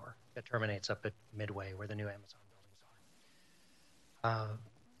corridor that terminates up at Midway where the new Amazon buildings are.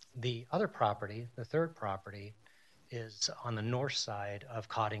 The other property, the third property, is on the north side of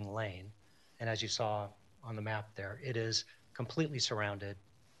Cotting Lane. And as you saw on the map there, it is completely surrounded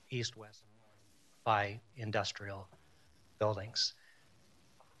east, west, and north by industrial buildings.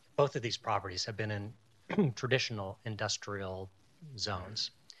 Both of these properties have been in traditional industrial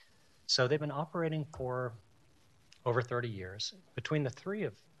zones. So they've been operating for over 30 years. Between the three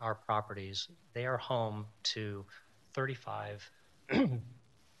of our properties, they are home to 35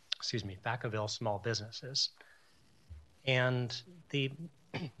 Vacaville small businesses. And the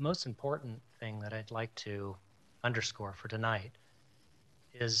most important thing that I'd like to underscore for tonight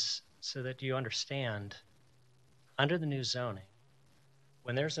is so that you understand, under the new zoning,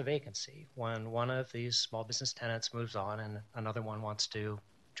 when there's a vacancy, when one of these small business tenants moves on and another one wants to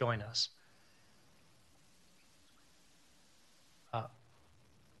join us,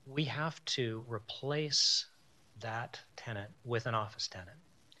 we have to replace that tenant with an office tenant.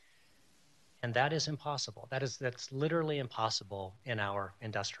 And that is impossible. That's literally impossible in our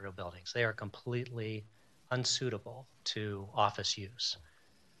industrial buildings. They are completely unsuitable to office use.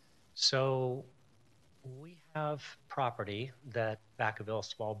 So we have property that Vacaville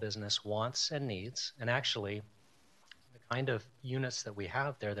Small Business wants and needs, and actually the kind of units that we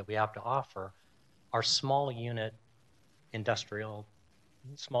have there that we have to offer are small industrial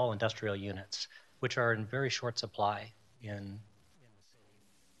units, which are in very short supply in the city.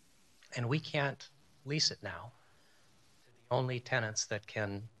 And we can't lease it now to the only tenants that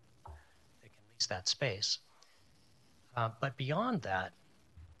can lease that space. But beyond that,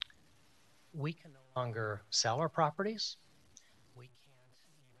 we can no longer sell our properties. We can't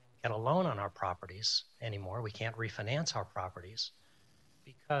even get a loan on our properties anymore. We can't refinance our properties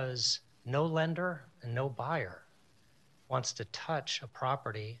because no lender and no buyer wants to touch a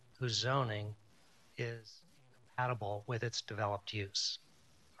property whose zoning is incompatible with its developed use,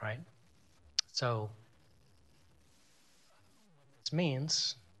 right? So what this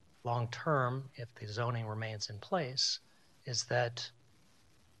means long-term, if the zoning remains in place, is that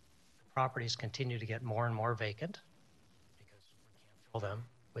the properties continue to get more and more vacant because we can't fill them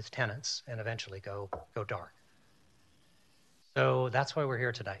with tenants and eventually go dark. So that's why we're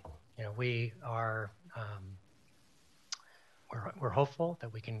here tonight. You know, we are we're hopeful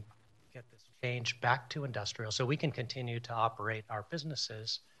that we can get this change back to industrial so we can continue to operate our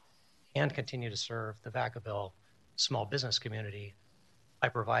businesses and continue to serve the Vacaville small business community by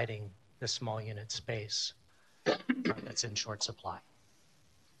providing this small unit space that's in short supply.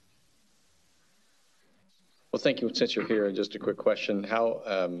 Well, thank you. Since you're here, just a quick question.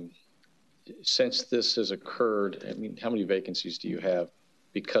 How, since this has occurred, I mean, how many vacancies do you have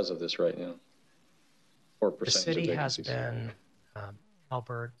because of this right now? Or percentage the city of has vacancies? been,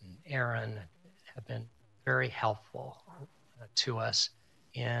 Albert and Aaron have been very helpful to us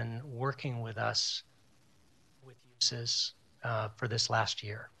in working with us with uses for this last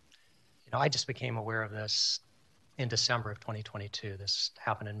year. You know, I just became aware of this in December of 2022. This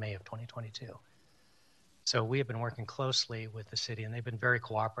happened in May of 2022. So we have been working closely with the city, and they've been very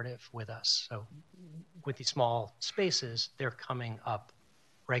cooperative with us. So with these small spaces, they're coming up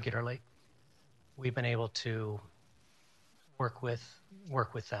regularly. We've been able to work with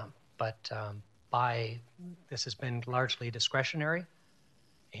them, but this has been largely discretionary,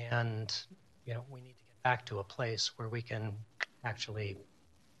 and you know, we need to get back to a place where we can actually,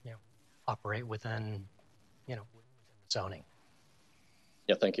 you know, operate within, you know, within the zoning.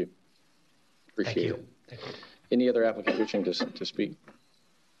 Yeah, thank you. Appreciate Thank you. it. Thank you. Any other applicant wishing to speak?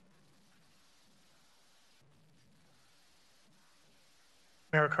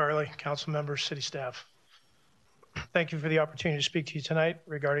 Mayor Carley, council members, city staff. Thank you for the opportunity to speak to you tonight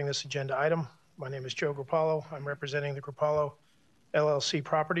regarding this agenda item. My name is Joe Grappolo. I'm representing the Grappolo LLC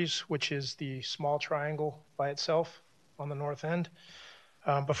Properties, which is the small triangle by itself on the north end.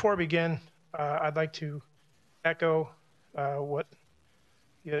 Before I begin, I'd like to echo what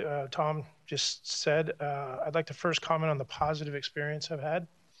Tom just said. I'd like to first comment on the positive experience I've had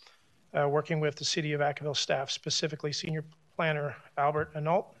working with the City of Vacaville staff, specifically Senior Planner Albert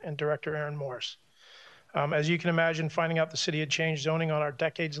Anault and Director Aaron Morris. As you can imagine, finding out the city had changed zoning on our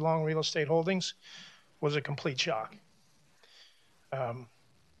decades-long real estate holdings was a complete shock.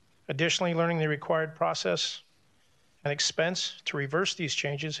 Additionally, learning the required process and expense to reverse these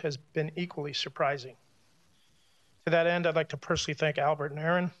changes has been equally surprising. To that end, I'd like to personally thank Albert and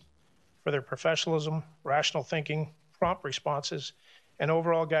Aaron for their professionalism, rational thinking, prompt responses, and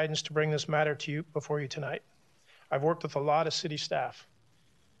overall guidance to bring this matter to you before you tonight. I've worked with a lot of city staff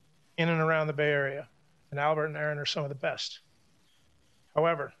in and around the Bay Area, and Albert and Erin are some of the best.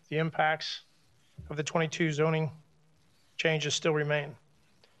 However, the impacts of the 22 zoning changes still remain.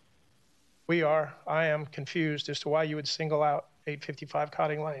 I am confused as to why you would single out 855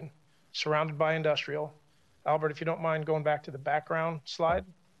 Cotting Lane, surrounded by industrial. Albert, if you don't mind going back to the background slide,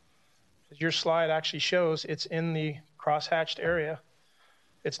 because your slide actually shows it's in the crosshatched area.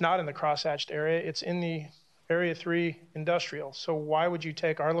 It's not in the crosshatched area, it's in the Area 3 industrial. So why would you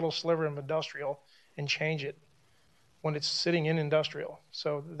take our little sliver of industrial and change it when it's sitting in industrial?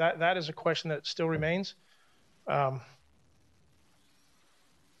 So that is a question that still remains.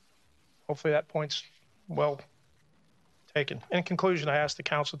 Hopefully that point's well taken. In conclusion, I ask the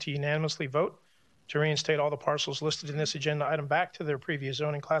council to unanimously vote to reinstate all the parcels listed in this agenda item back to their previous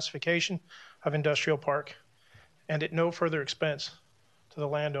zoning classification of industrial park, and at no further expense to the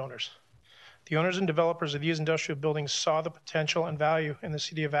landowners. The owners and developers of these industrial buildings saw the potential and value in the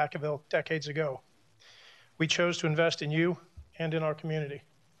city of Vacaville decades ago. We chose to invest in you and in our community.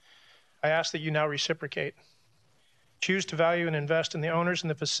 I ask that you now reciprocate. Choose to value and invest in the owners and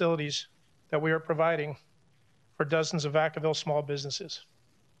the facilities that we are providing for dozens of Vacaville small businesses.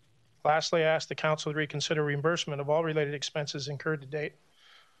 Lastly, I ask the council to reconsider reimbursement of all related expenses incurred to date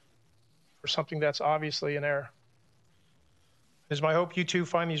for something that's obviously an error. It is my hope you too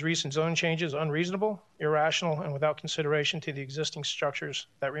find these recent zone changes unreasonable, irrational, and without consideration to the existing structures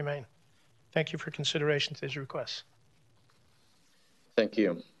that remain. Thank you for consideration to these requests. Thank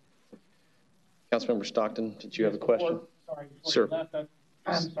you. Councilmember Stockton, did you have a question? Sorry, sir.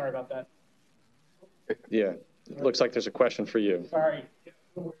 I'm sorry about that. Yeah, it looks like there's a question for you. Sorry.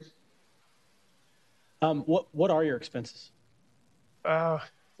 What are your expenses?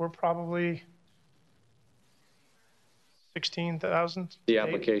 We're probably 16,000. The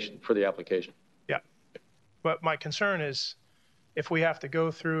application, for the application. Yeah. But my concern is if we have to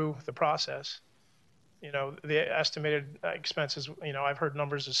go through the process, you know, the estimated expenses, you know, I've heard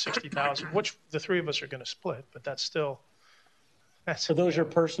numbers of 60,000, which the three of us are going to split, but that's still. So those are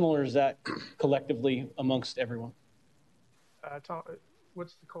personal, or is that collectively amongst everyone? Tom,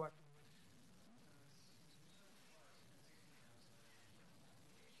 what's the collective?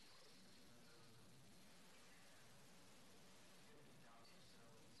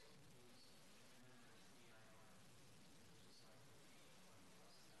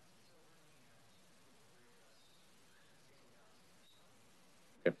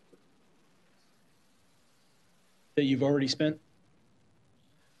 That you've already spent?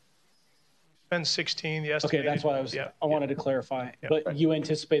 Spend 16, the Okay, that's why I wanted to clarify. But you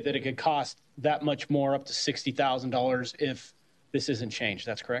anticipate that it could cost that much more, up to $60,000, if this isn't changed,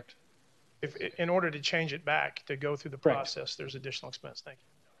 that's correct? If in order to change it back, to go through the process, there's additional expense. Thank you.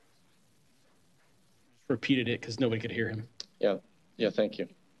 Repeated it because nobody could hear him. Yeah, thank you.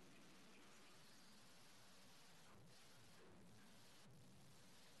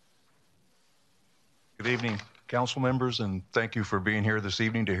 Good evening, council members, and thank you for being here this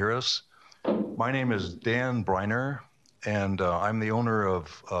evening to hear us. My name is Dan Briner, and I'm the owner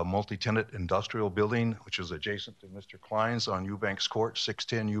of a multi-tenant industrial building, which is adjacent to Mr. Klein's on Eubanks Court,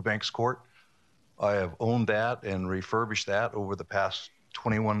 610 Eubanks Court. I have owned that and refurbished that over the past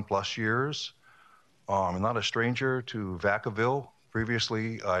 21 plus years. I'm not a stranger to Vacaville.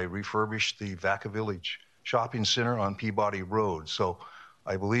 Previously, I refurbished the Vacavillage Shopping Center on Peabody Road. So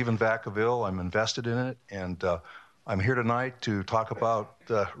I believe in Vacaville, I'm invested in it, and I'm here tonight to talk about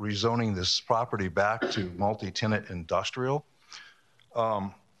rezoning this property back to multi-tenant industrial.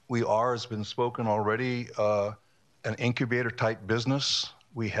 We are, as been spoken already, an incubator type business.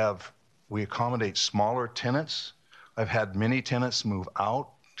 We accommodate smaller tenants. I've had many tenants move out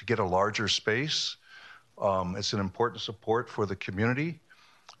to get a larger space. It's an important support for the community.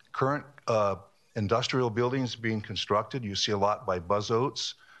 Current industrial buildings being constructed, you see a lot by Buzz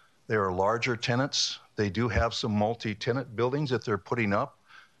Oats. They are larger tenants. They do have some multi-tenant buildings that they're putting up,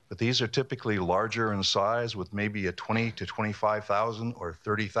 but these are typically larger in size, with maybe a 20 to 25,000 or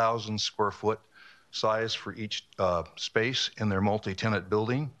 30,000 square foot size for each space in their multi-tenant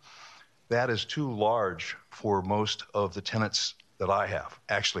building. That is too large for most of the tenants that I have,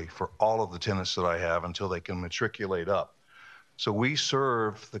 actually for all of the tenants that I have, until they can matriculate up. So we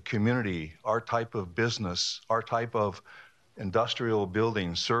serve the community. Our type of business, our type of industrial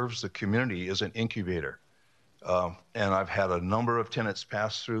building serves the community as an incubator. And I've had a number of tenants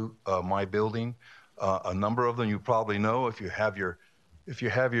pass through my building. A number of them you probably know if you have your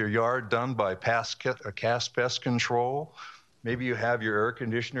yard done by Cast Pest Control. Maybe you have your air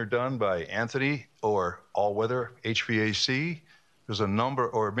conditioner done by Anthony or All Weather HVAC. There's a number,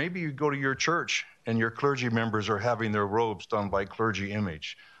 or maybe you go to your church and your clergy members are having their robes done by Clergy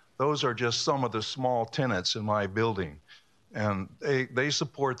Image. Those are just some of the small tenants in my building, and they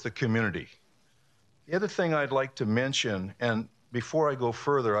support the community. The other thing I'd like to mention, and before I go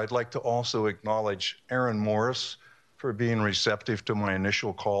further, I'd like to also acknowledge Aaron Morris for being receptive to my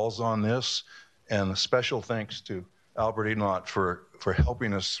initial calls on this, and a special thanks to Albert Enot for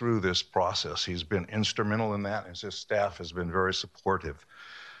helping us through this process. He's been instrumental in that, and his staff has been very supportive.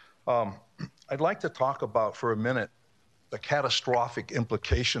 I'd like to talk about for a minute the catastrophic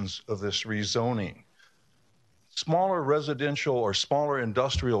implications of this rezoning. Smaller residential or smaller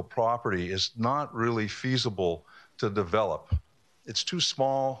industrial property is not really feasible to develop. It's too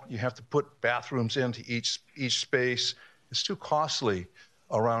small. You have to put bathrooms into each space. It's too costly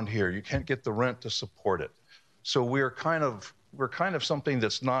around here. You can't get the rent to support it. So we're kind of something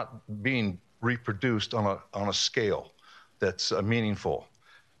that's not being reproduced on a scale that's meaningful.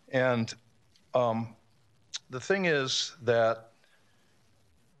 And the thing is that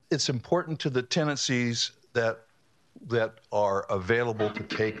it's important to the tenancies that are available to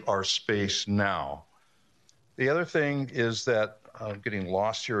take our space now. The other thing is that I'm getting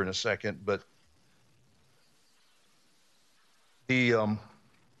lost here in a second, but the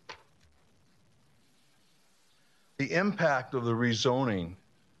impact of the rezoning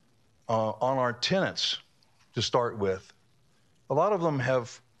on our tenants, to start with, a lot of them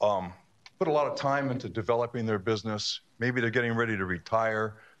have put a lot of time into developing their business. Maybe they're getting ready to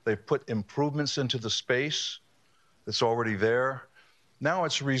retire. They've put improvements into the space that's already there. Now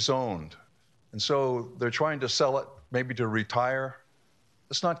it's rezoned. And so they're trying to sell it, maybe to retire.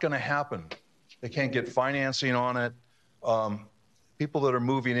 It's not going to happen. They can't get financing on it. People that are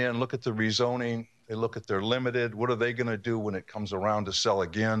moving in look at the rezoning. They look at their limited. What are they going to do when it comes around to sell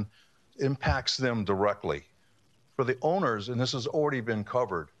again? It impacts them directly. For the owners, and this has already been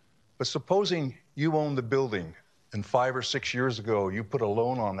covered, but supposing you own the building and 5 or 6 years ago you put a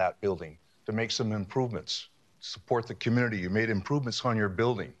loan on that building to make some improvements, support the community, you made improvements on your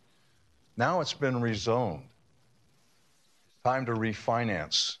building. Now it's been rezoned. Time to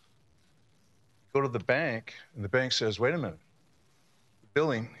refinance. Go to the bank, and the bank says, wait a minute, the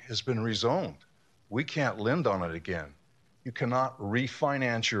building has been rezoned. We can't lend on it again. You cannot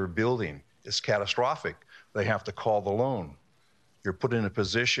refinance your building. It's catastrophic. They have to call the loan. You're put in a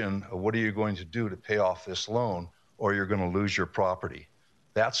position of what are you going to do to pay off this loan, or you're going to lose your property.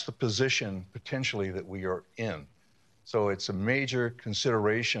 That's the position potentially that we are in. So it's a major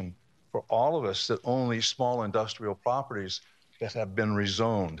consideration for all of us that own these small industrial properties that have been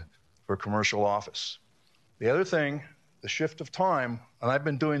rezoned for commercial office. The other thing, the shift of time, and I've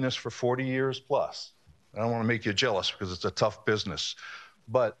been doing this for 40 years plus. I don't want to make you jealous because it's a tough business.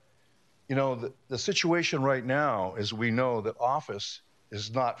 But, you know, the situation right now is we know that office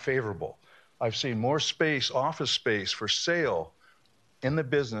is not favorable. I've seen more space, office space for sale in the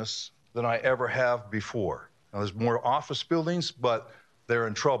business than I ever have before. Now, there's more office buildings, but they're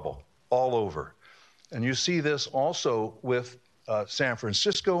in trouble all over. And you see this also with San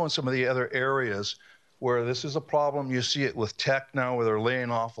Francisco and some of the other areas where this is a problem. You see it with tech now where they're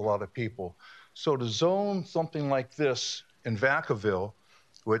laying off a lot of people. So to zone something like this in Vacaville,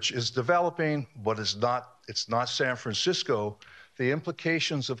 which is developing, but it's not San Francisco, the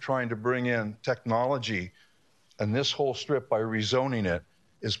implications of trying to bring in technology and this whole strip by rezoning it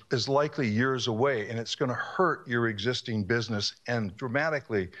is likely years away, and it's going to hurt your existing business and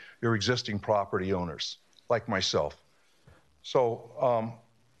dramatically your existing property owners, like myself. So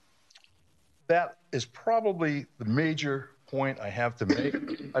that is probably the major point I have to make.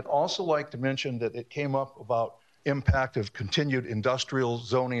 I'd also like to mention that it came up about impact of continued industrial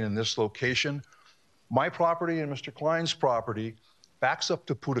zoning in this location. My property and Mr. Klein's property backs up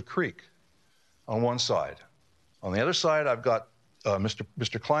to Puda Creek on one side. On the other side, I've got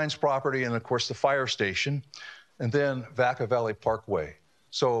Mr. Klein's property and, of course, the fire station, and then Vaca Valley Parkway.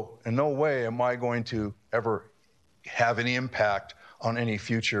 So in no way am I going to ever have any impact on any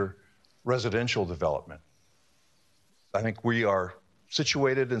future residential development. I think we are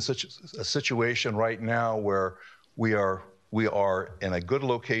situated in such a situation right now where we are in a good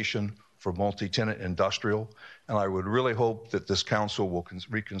location for multi-tenant industrial, and I would really hope that this council will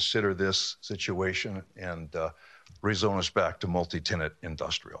reconsider this situation and rezone us back to multi-tenant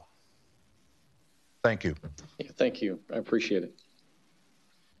industrial. Thank you. Yeah, thank you. I appreciate it.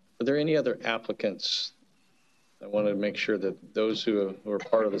 Are there any other applicants? I wanted to make sure that those who are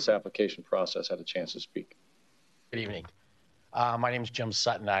part of this application process had a chance to speak. Good evening. My name is Jim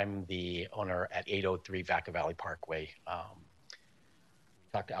Sutton. I'm the owner at 803 Vaca Valley Parkway.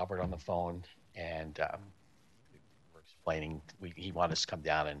 We talked to Albert on the phone, and we're explaining he wanted us to come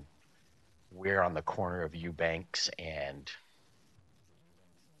down, and we're on the corner of Eubanks and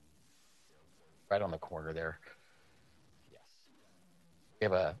right on the corner there. Yes. We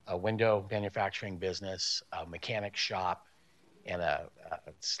have a window manufacturing business, a mechanic shop, and a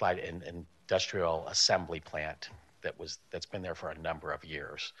industrial assembly plant that's been there for a number of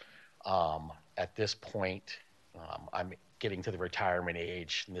years. At this point, I'm getting to the retirement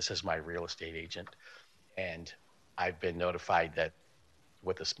age, and this is my real estate agent, and I've been notified that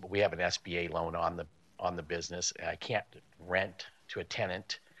with this, we have an SBA loan on the business, and I can't rent to a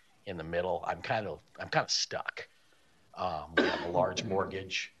tenant in the middle. I'm kind of stuck. We have a large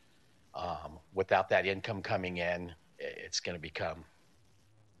mortgage. Without that income coming in, it's going to become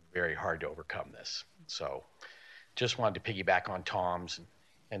very hard to overcome this. So just wanted to piggyback on Tom's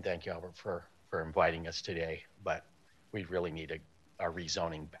and thank you, Albert, for inviting us today. But we really need a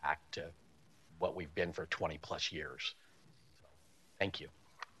rezoning back to what we've been for 20 plus years. So, thank you.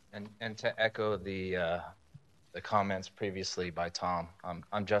 And to echo the comments previously by Tom,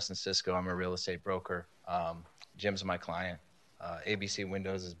 I'm Justin Cisco. I'm a real estate broker. Jim's my client. ABC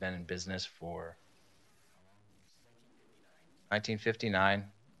Windows has been in business for 1959.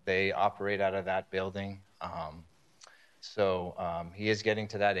 They operate out of that building. So he is getting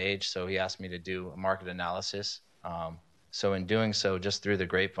to that age, so he asked me to do a market analysis. So in doing so, just through the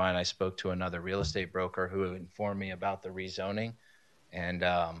grapevine, I spoke to another real estate broker who informed me about the rezoning, and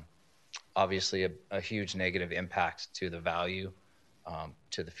obviously a huge negative impact to the value,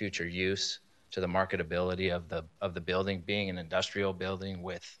 to the future use, to the marketability of the building. Being an industrial building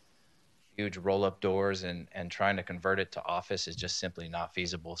with huge roll-up doors and trying to convert it to office is just simply not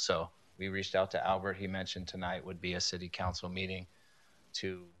feasible. So we reached out to Albert. He mentioned tonight would be a city council meeting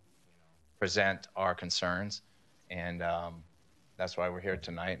to present our concerns. And that's why we're here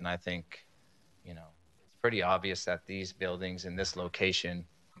tonight. And I think, it's pretty obvious that these buildings in this location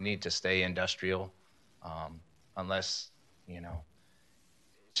need to stay industrial unless, it's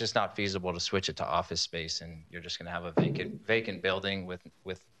just not feasible to switch it to office space, and you're just going to have a vacant building with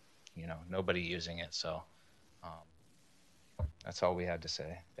nobody using it. So that's all we had to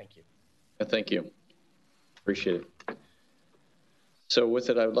say. Thank you. Thank you. Appreciate it. So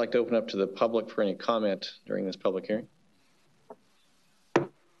with it, I would like to open up to the public for any comment during this public hearing.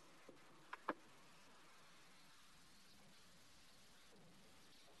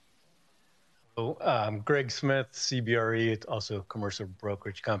 I'm Greg Smith, CBRE, also a commercial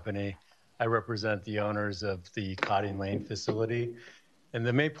brokerage company. I represent the owners of the Cotting Lane facility. And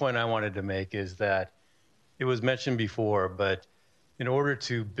the main point I wanted to make is that it was mentioned before, but in order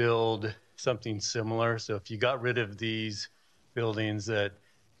to build something similar, so if you got rid of these buildings that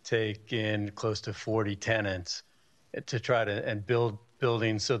take in close to 40 tenants to try to and build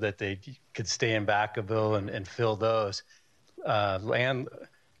buildings so that they could stay in Vacaville and fill those, land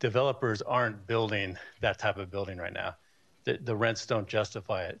developers aren't building that type of building right now. The rents don't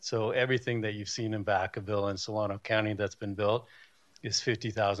justify it. So everything that you've seen in Vacaville and Solano County that's been built is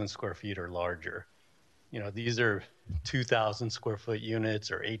 50,000 square feet or larger. These are 2,000 square foot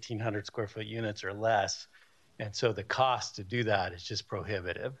units or 1,800 square foot units or less. And so the cost to do that is just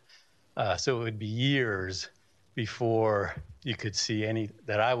prohibitive. So it would be years before you could see any,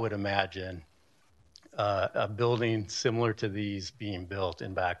 that I would imagine, a building similar to these being built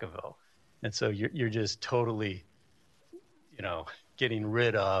in Vacaville. And so you're just totally, getting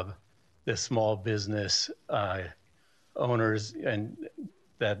rid of the small business owners and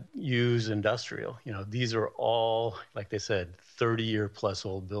that use industrial. These are all, like they said, 30-year plus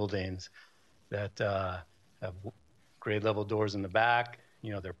old buildings that have grade level doors in the back.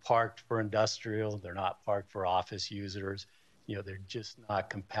 They're parked for industrial. They're not parked for office users. They're just not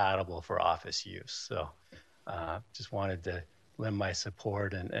compatible for office use. So just wanted to lend my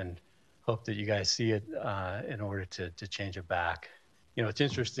support and hope that you guys see it in order to change it back. It's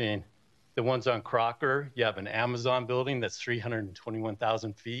interesting. The ones on Crocker, you have an Amazon building that's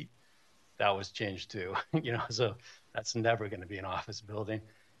 321,000 feet. That was changed too. So that's never going to be an office building.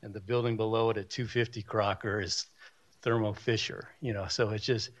 And the building below it at 250 Crocker is Thermo Fisher. So it's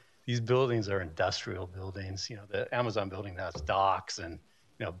just, these buildings are industrial buildings. The Amazon building has docks and,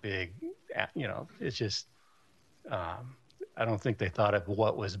 big, it's just, I don't think they thought of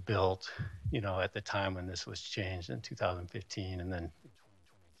what was built, at the time when this was changed in 2015 and then 2022.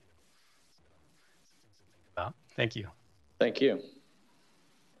 About. Thank you. Thank you.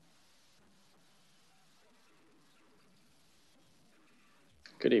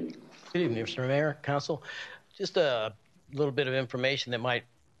 Good evening. Good evening, Mr. Mayor, Council. Just a little bit of information that might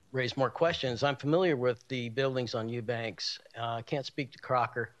raise more questions. I'm familiar with the buildings on Eubanks. I can't speak to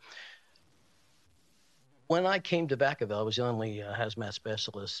Crocker. When I came to Vacaville, I was the only hazmat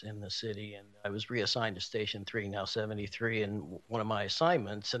specialist in the city, and I was reassigned to Station 3, now 73, in one of my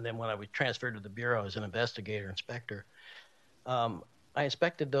assignments. And then when I was transferred to the Bureau as an investigator inspector, I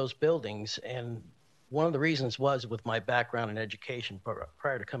inspected those buildings. And one of the reasons was, with my background in education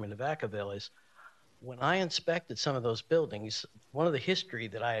prior to coming to Vacaville, is when I inspected some of those buildings, one of the history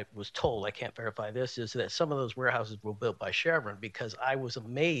that I was told, I can't verify this, is that some of those warehouses were built by Chevron, because I was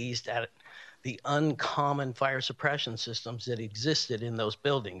amazed at the uncommon fire suppression systems that existed in those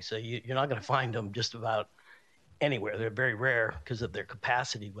buildings. So you're not going to find them just about anywhere. They're very rare because of their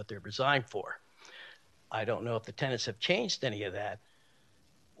capacity, what they're designed for. I don't know if the tenants have changed any of that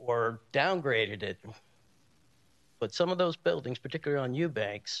or downgraded it, but some of those buildings, particularly on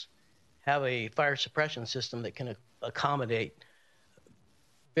Eubanks, have a fire suppression system that can accommodate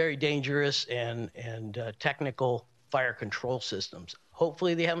very dangerous and technical fire control systems.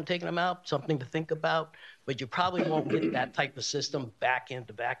 Hopefully they haven't taken them out, something to think about, but you probably won't get that type of system back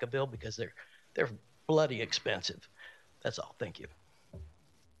into Vacaville because they're bloody expensive. That's all. Thank you.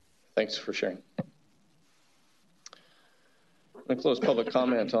 Thanks for sharing. I'm going to close public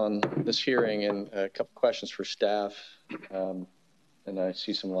comment on this hearing, and a couple questions for staff, and I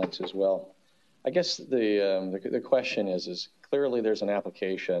see some lights as well. I guess the question is clearly there's an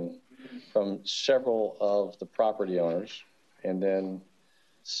application from several of the property owners, and then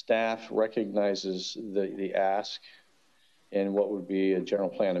staff recognizes the ask in what would be a general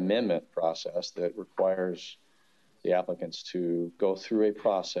plan amendment process that requires the applicants to go through a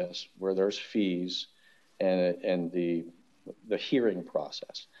process where there's fees and the hearing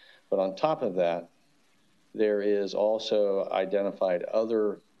process. But on top of that, there is also identified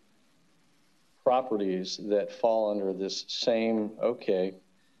other properties that fall under this same, okay,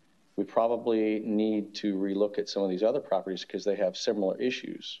 we probably need to relook at some of these other properties because they have similar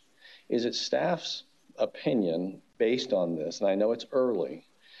issues. Is it staff's opinion, based on this, and I know it's early,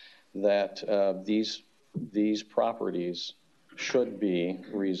 that these properties should be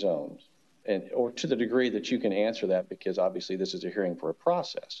rezoned? Or to the degree that you can answer that, because obviously this is a hearing for a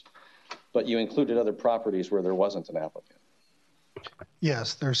process, but you included other properties where there wasn't an applicant.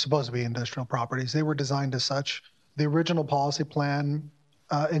 Yes, they're supposed to be industrial properties. They were designed as such. The original policy plan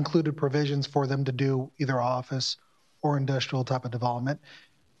included provisions for them to do either office or industrial type of development,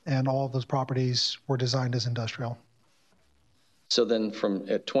 and all of those properties were designed as industrial. So then in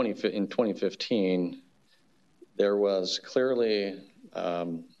 2015, there was clearly,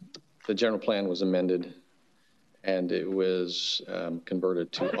 the general plan was amended and it was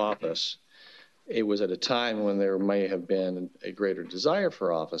converted to office. It was at a time when there may have been a greater desire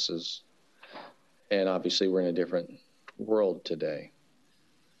for offices, and obviously we're in a different world today.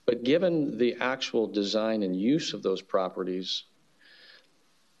 But given the actual design and use of those properties,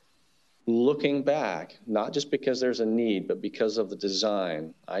 looking back, not just because there's a need, but because of the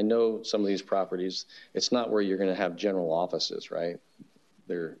design, I know some of these properties, it's not where you're going to have general offices, right?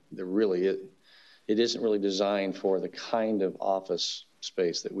 They're really, it isn't really designed for the kind of office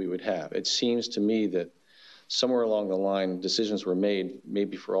space that we would have. It seems to me that somewhere along the line, decisions were made,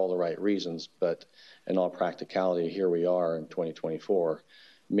 maybe for all the right reasons, but in all practicality, here we are in 2024,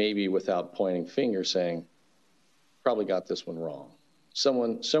 maybe without pointing fingers, saying, probably got this one wrong.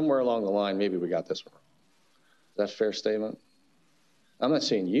 Somewhere along the line, maybe we got this one wrong. Is that a fair statement? I'm not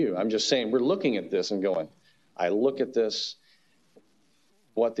saying you. I'm just saying we're looking at this and going, I look at this,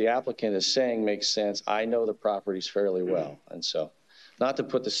 what the applicant is saying makes sense. I know the properties fairly well. And so, not to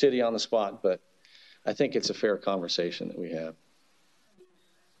put the city on the spot, but I think it's a fair conversation that we have.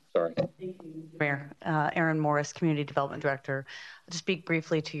 Sorry. Thank you, Mayor. Erin Morris, Community Development Director. To speak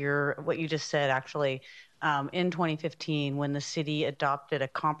briefly to what you just said, actually, in 2015, when the city adopted a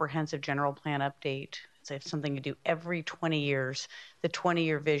comprehensive general plan update, so it's something you do every 20 years, the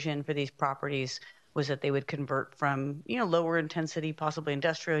 20-year vision for these properties was that they would convert from, lower intensity, possibly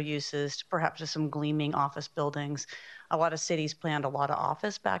industrial uses, to perhaps to some gleaming office buildings. A lot of cities planned a lot of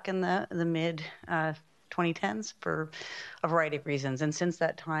office back in the mid 2010s for a variety of reasons. And since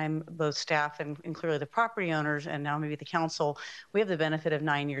that time, both staff and clearly the property owners, and now maybe the council, we have the benefit of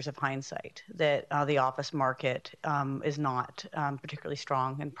 9 years of hindsight that the office market is not particularly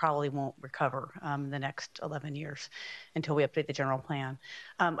strong and probably won't recover the next 11 years until we update the general plan.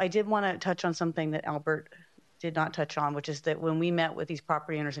 I did want to touch on something that Albert did not touch on, which is that when we met with these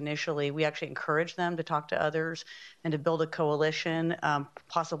property owners initially, we actually encouraged them to talk to others and to build a coalition,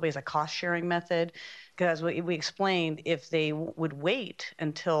 possibly as a cost-sharing method. Because we explained, if they would wait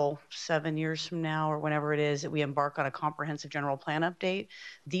until 7 years from now or whenever it is that we embark on a comprehensive general plan update,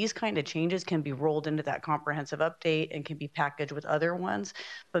 these kind of changes can be rolled into that comprehensive update and can be packaged with other ones.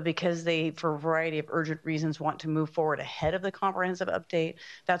 But because they, for a variety of urgent reasons, want to move forward ahead of the comprehensive update,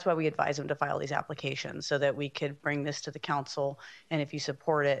 that's why we advise them to file these applications so that we could bring this to the council. And if you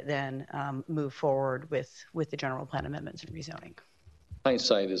support it, then move forward with the general plan amendments and rezoning.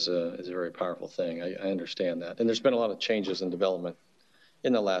 Hindsight is a very powerful thing. I understand that. And there's been a lot of changes in development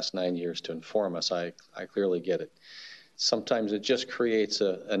in the last 9 years to inform us. I clearly get it. Sometimes it just creates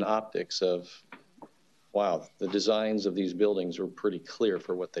an optics of, wow, the designs of these buildings were pretty clear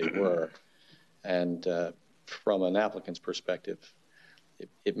for what they were. And from an applicant's perspective,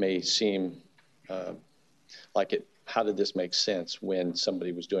 it may seem like it, how did this make sense when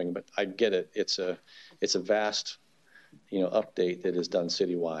somebody was doing it? But I get it. It's a vast update that is done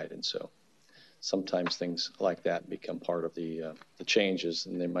citywide, and so sometimes things like that become part of the changes,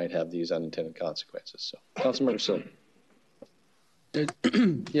 and they might have these unintended consequences. So, Councilmember Silver.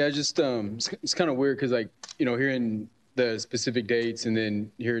 Yeah, just it's kind of weird because, like, hearing the specific dates, and then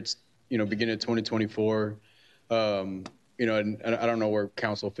here it's beginning of 2024. And I don't know where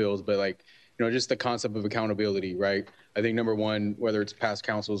council feels, but like just the concept of accountability, right? I think number one, whether it's past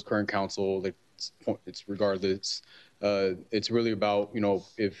councils, current council, it's regardless. It's really about,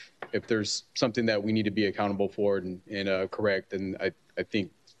 if there's something that we need to be accountable for and correct. And I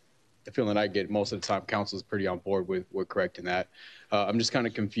think the feeling I get most of the time, council is pretty on board with correcting that. I'm just kind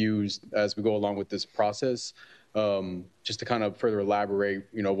of confused as we go along with this process. Just to kind of further elaborate,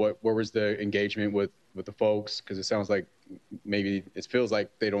 where was the engagement with the folks? Because it sounds like maybe it feels like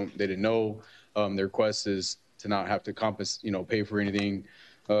they didn't know. Their request is to not have to pay for anything.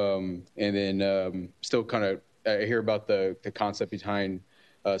 And then still kind of I hear about the concept behind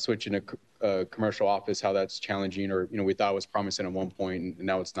switching a commercial office, how that's challenging, or we thought it was promising at one point and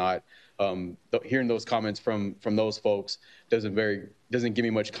now it's not. Hearing those comments from those folks doesn't give me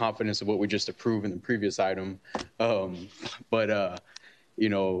much confidence of what we just approved in the previous item. But I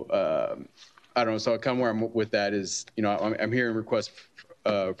don't know. So kind of where I'm with that is I'm hearing requests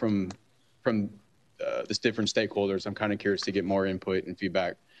from this different stakeholders. I'm kind of curious to get more input and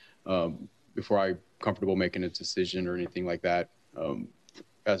feedback before I'm comfortable making a decision or anything like that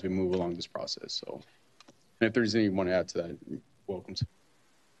as we move along this process. So, and if there's anyone to add to that, welcome.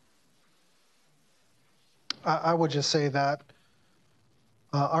 I would just say that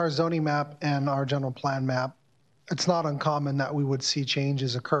our zoning map and our general plan map, it's not uncommon that we would see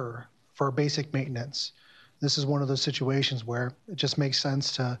changes occur for basic maintenance. This is one of those situations where it just makes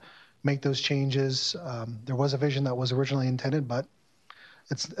sense to make those changes. There was a vision that was originally intended, but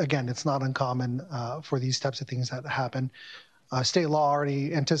it's not uncommon for these types of things that happen. State law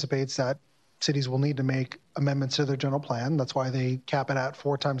already anticipates that cities will need to make amendments to their general plan. That's why they cap it at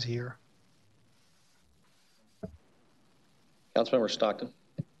 4 times a year. Councilmember Stockton.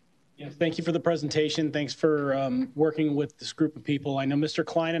 Yes, thank you for the presentation. Thanks for working with this group of people. I know Mr.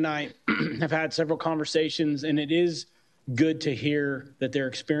 Klein and I have had several conversations, and it is good to hear that their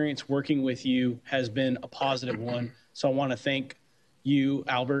experience working with you has been a positive one. So I want to thank you,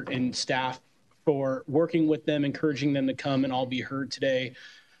 Albert, and staff for working with them, encouraging them to come and all be heard today.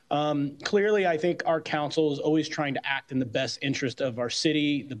 Clearly, I think our council is always trying to act in the best interest of our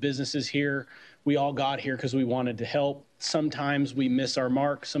city, the businesses here. We all got here because we wanted to help. Sometimes we miss our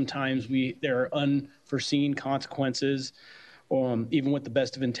mark. Sometimes there are unforeseen consequences, even with the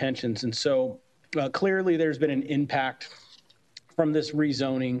best of intentions. And so clearly there's been an impact from this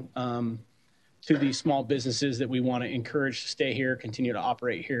rezoning to these small businesses that we want to encourage to stay here, continue to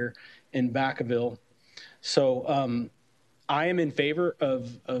operate here in Vacaville. So I am in favor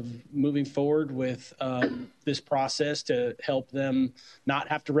of moving forward with this process to help them not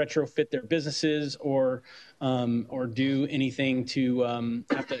have to retrofit their businesses or do anything to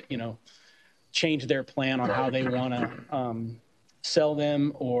have to change their plan on how they want to sell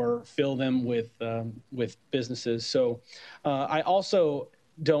them or fill them with businesses. So I also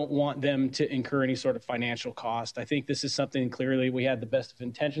don't want them to incur any sort of financial cost. I think this is something clearly we had the best of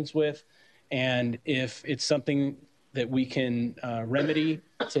intentions with, and if it's something that we can remedy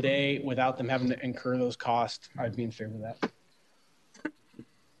today without them having to incur those costs, I'd be in favor of that.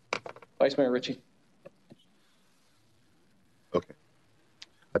 Vice Mayor Ritchie. Okay.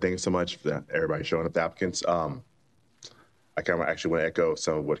 Thank you so much for everybody showing up, the applicants. I kind of actually want to echo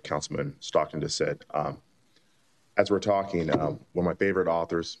some of what Councilman Stockton just said. As we're talking, one of my favorite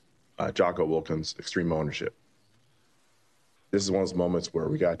authors, Jocko Wilkins, Extreme Ownership. this is one of those moments where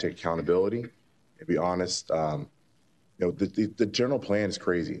we got to take accountability and be honest. The general plan is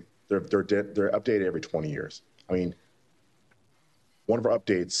crazy. They're updated every 20 years. I mean, one of our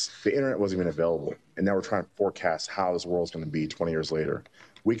updates, the internet wasn't even available, and now we're trying to forecast how this world's going to be 20 years later.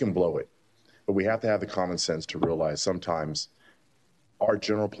 We can blow it, but we have to have the common sense to realize sometimes our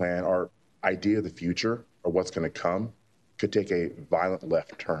general plan, our idea of the future or what's going to come could take a violent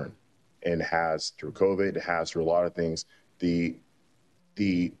left turn, and has through COVID, it has through a lot of things. The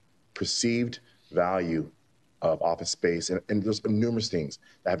perceived value of office space, and there's been numerous things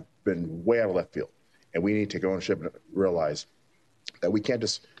that have been way out of left field, and we need to take ownership and realize that we can't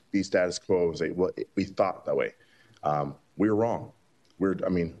just be status quo and say, well, we thought that way. We were wrong.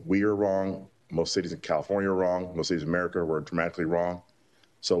 We are wrong. Most cities in California are wrong. Most cities in America were dramatically wrong.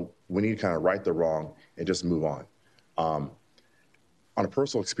 So we need to kind of right the wrong and just move on. On a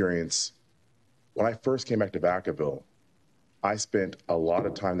personal experience, when I first came back to Vacaville, I spent a lot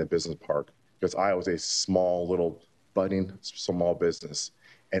of time in the business park because I was a small, little, budding, small business,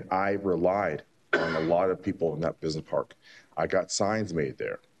 and I relied on a lot of people in that business park. I got signs made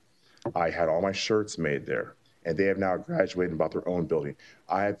there. I had all my shirts made there, and they have now graduated and bought their own building.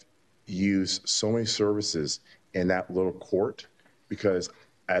 I've used so many services in that little court because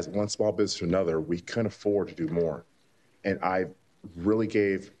as one small business to another, we couldn't afford to do more. And I really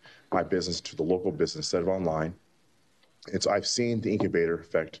gave my business to the local business instead of online. And so I've seen the incubator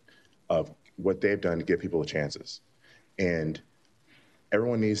effect of what they've done to give people the chances. And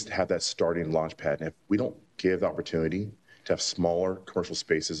everyone needs to have that starting launch pad. And if we don't give the opportunity to have smaller commercial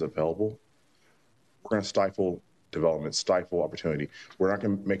spaces available, we're going to stifle development, stifle opportunity. We're not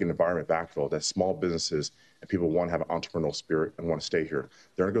going to make an environment backfill that small businesses and people want to have an entrepreneurial spirit and want to stay here.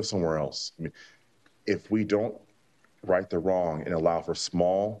 They're going to go somewhere else. I mean, if we don't right the wrong and allow for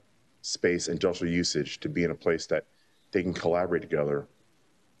small space industrial usage to be in a place that they can collaborate together,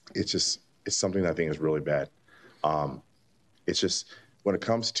 it's something that I think is really bad. It's just, when it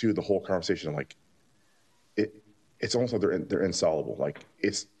comes to the whole conversation, like it's almost like they're insoluble. Like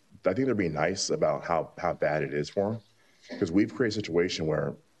I think they're being nice about how bad it is for them, because we've created a situation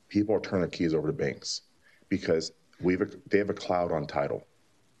where people are turning their keys over to banks because they have a cloud on title.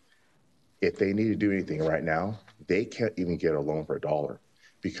 If they need to do anything right now, they can't even get a loan for $1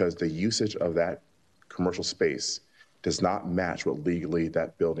 because the usage of that commercial space does not match what legally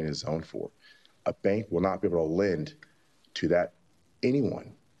that building is zoned for. A bank will not be able to lend to that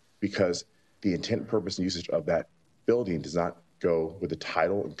anyone because the intent, purpose, and usage of that building does not go with the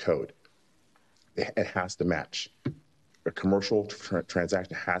title and code. It has to match. A commercial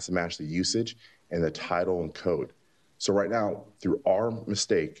transaction has to match the usage and the title and code. So right now, through our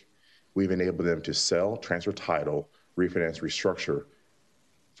mistake, we've enabled them to sell, transfer title, refinance, restructure,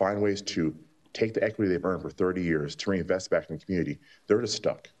 find ways to take the equity they've earned for 30 years to reinvest back in the community. They're just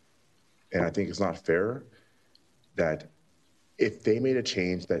stuck. And I think it's not fair that if they made a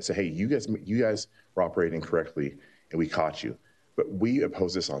change that said, hey, you guys were operating incorrectly and we caught you, but we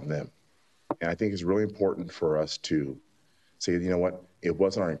oppose this on them. And I think it's really important for us to say, you know what, it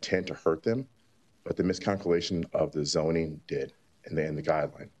wasn't our intent to hurt them, but the miscalculation of the zoning did and the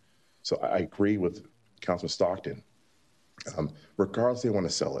guideline. So I agree with Councilman Stockton. Regardless if they want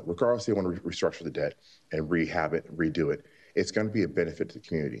to sell it, regardless if they want to restructure the debt and rehab it and redo it, it's going to be a benefit to the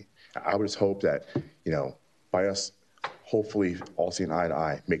community. I would just hope that, by us hopefully all seeing eye to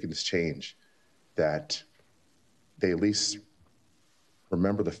eye, making this change, that they at least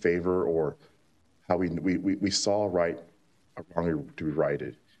remember the favor or how we saw right a wrong to be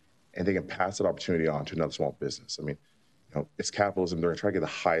righted, and they can pass that opportunity on to another small business. I mean, it's capitalism. They're going to try to get the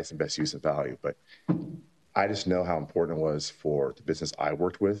highest and best use of value, but I just know how important it was for the business I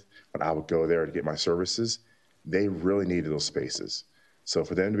worked with when I would go there to get my services. They really needed those spaces. So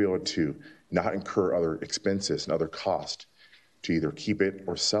for them to be able to not incur other expenses and other costs to either keep it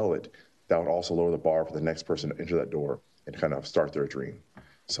or sell it, that would also lower the bar for the next person to enter that door and kind of start their dream.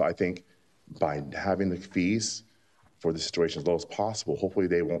 So I think by having the fees for the situation as low as possible, hopefully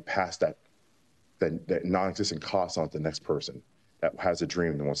they won't pass that non-existent cost on to the next person that has a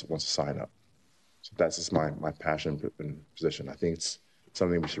dream and wants to sign up. So that's just my passion and position. I think it's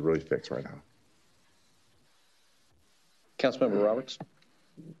something we should really fix right now. Councilmember Roberts.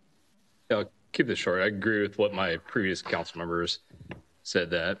 Yeah, I'll keep this short. I agree with what my previous council members said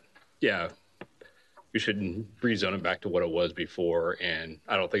that, yeah, we should rezone it back to what it was before. And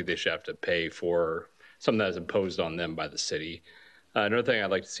I don't think they should have to pay for something that is imposed on them by the city. Another thing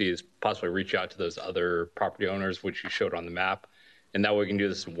I'd like to see is possibly reach out to those other property owners, which you showed on the map. And that way we can do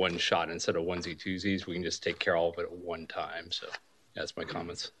this in one shot instead of onesie twosies. We can just take care of all of it at one time. So that's my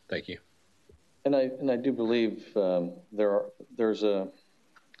comments. Thank you. And I do believe there's an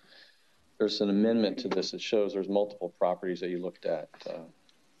amendment to this that shows there's multiple properties that you looked at.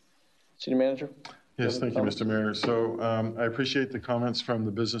 City Manager? Yes, thank you, Mr. Mayor. So I appreciate the comments from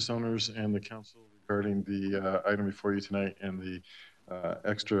the business owners and the council regarding the item before you tonight and the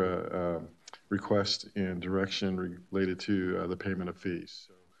extra request and direction related to the payment of fees.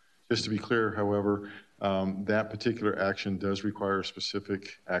 So just to be clear, however, that particular action does require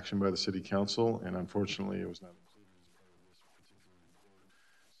specific action by the City Council, and unfortunately, it was not included as part of this particular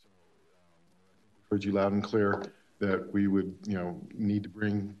report. So I heard you loud and clear that we would, need to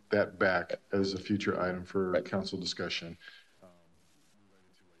bring that back as a future item for council discussion.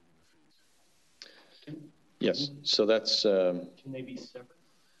 Yes. So that's. Can they be separate?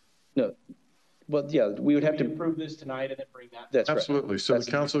 No. Well, yeah, we would have to approve this tonight and then bring that. That's absolutely. Right. So the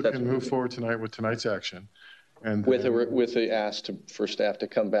council can move forward tonight with tonight's action, and with the ask for staff to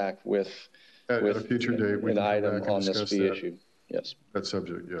come back with at a future date an item on this fee issue. Yes. That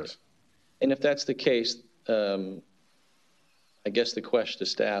subject. Yes. And if that's the case, I guess the question to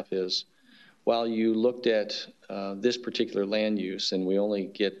staff is, while you looked at this particular land use, and we only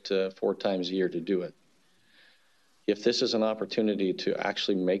get 4 times a year to do it, if this is an opportunity to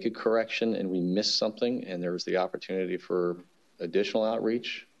actually make a correction and we miss something and there's the opportunity for additional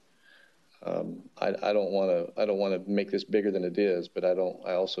outreach, I don't want to make this bigger than it is, but I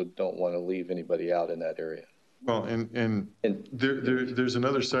also don't want to leave anybody out in that area. Well, and there's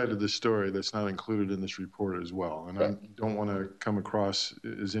another side of this story that's not included in this report as well, and I don't want to come across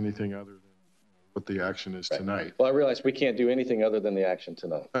as anything other than what the action is tonight. Well, I realize we can't do anything other than the action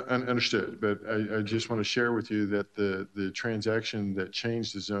tonight. Understood, but I just want to share with you that the transaction that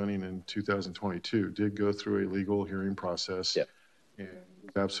changed the zoning in 2022 did go through a legal hearing process, and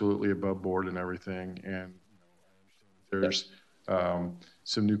absolutely above board and everything, and there's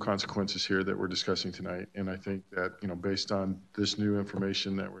some new consequences here that we're discussing tonight, and I think that based on this new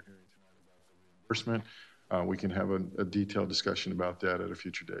information that we're hearing tonight about the reimbursement, we can have a detailed discussion about that at a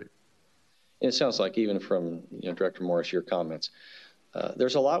future date. And it sounds like even from Director Morris, your comments,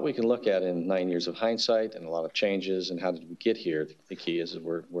 there's a lot we can look at in 9 years of hindsight and a lot of changes and how did we get here. The key is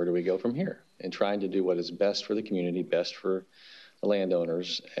where do we go from here, and trying to do what is best for the community, best for the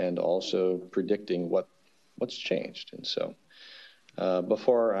landowners, and also predicting what's changed. And so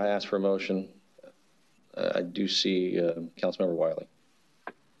before I ask for a motion, I do see Councilmember Wiley.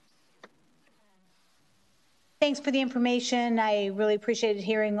 Thanks for the information. I really appreciated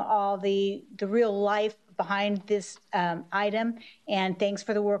hearing all the real life behind this item, and thanks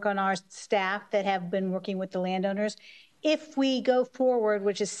for the work on our staff that have been working with the landowners. If we go forward,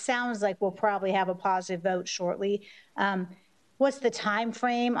 which sounds like we'll probably have a positive vote shortly, what's the time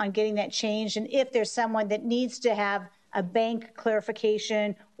frame on getting that changed? And if there's someone that needs to have a bank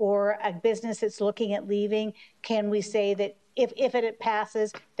clarification or a business that's looking at leaving, can we say that if it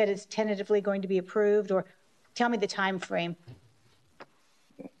passes, that it's tentatively going to be approved? Or tell me the time frame.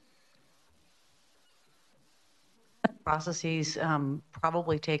 Processes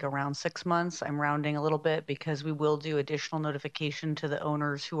probably take around 6 months. I'm rounding a little bit because we will do additional notification to the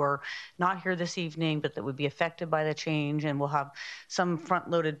owners who are not here this evening, but that would be affected by the change, and we'll have some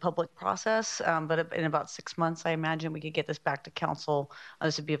front-loaded public process. But in about 6 months, I imagine we could get this back to council.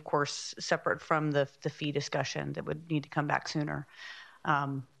 This would be, of course, separate from the fee discussion that would need to come back sooner.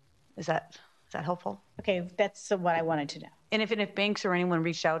 Is that helpful? Okay, that's what I wanted to know. And if banks or anyone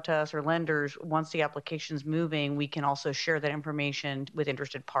reached out to us or lenders, once the application's moving, we can also share that information with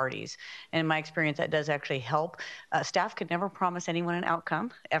interested parties. And in my experience, that does actually help. Staff could never promise anyone an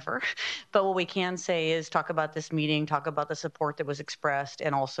outcome, ever. But what we can say is talk about this meeting, talk about the support that was expressed,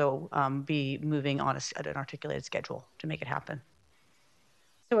 and also be moving on an articulated schedule to make it happen.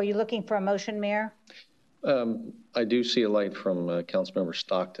 So are you looking for a motion, Mayor? I do see a light from Councilmember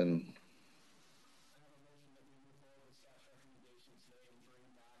Stockton.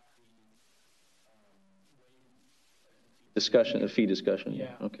 Discussion, a fee discussion?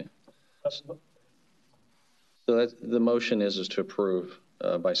 Yeah. Okay. So the motion is to approve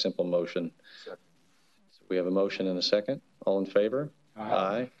by simple motion. So we have a motion and a second. All in favor?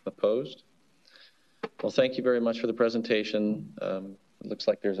 Aye. Opposed? Well, thank you very much for the presentation. It looks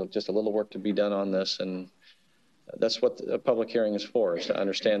like there's just a little work to be done on this, and that's what a public hearing is for, is to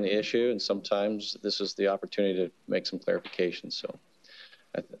understand the issue, and sometimes this is the opportunity to make some clarification. So,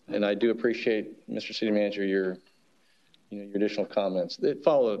 and I do appreciate, Mr. City Manager, your additional comments.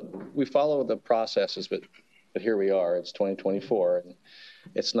 We follow the processes, but here we are. It's 2024, and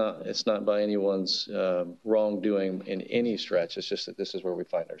it's not by anyone's wrongdoing in any stretch. It's just that this is where we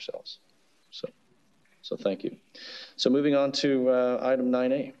find ourselves. So thank you. So moving on to item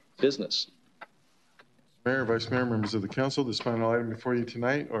 9A, business. Mayor, Vice Mayor, members of the council, this final item before you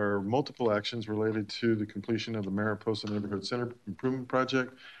tonight are multiple actions related to the completion of the Mariposa Neighborhood Center Improvement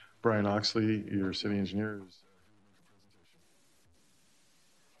Project. Brian Oxley, your city engineer, is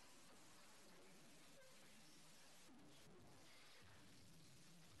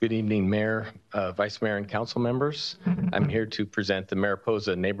Good evening, Mayor, Vice Mayor, and council members. I'm here to present the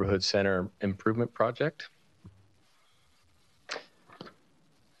Mariposa Neighborhood Center Improvement Project.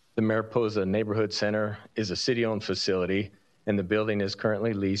 The Mariposa Neighborhood Center is a city-owned facility, and the building is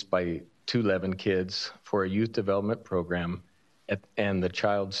currently leased by 211 Kids for a youth development program and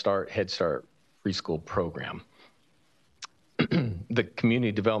the Head Start preschool program. The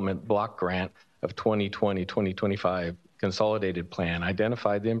Community Development Block Grant of 2020-2025 Consolidated Plan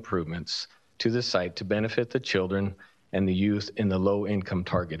identified the improvements to the site to benefit the children and the youth in the low-income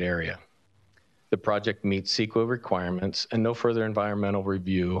target area. The project meets CEQA requirements and no further environmental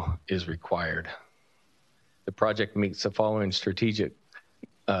review is required. The project meets the following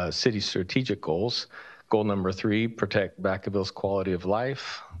city strategic goals. Goal number 3, protect Vacaville's quality of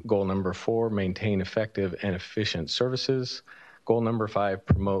life. Goal number 4, maintain effective and efficient services. Goal number 5,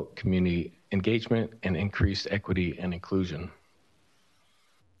 promote community engagement and increased equity and inclusion.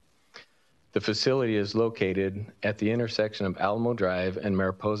 The facility is located at the intersection of Alamo Drive and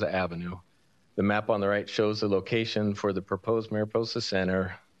Mariposa Avenue. The map on the right shows the location for the proposed Mariposa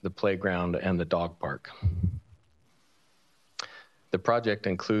Center, the playground, and the dog park. The project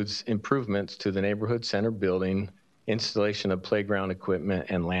includes improvements to the neighborhood center building, installation of playground equipment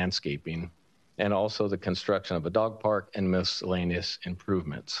and landscaping, and also the construction of a dog park and miscellaneous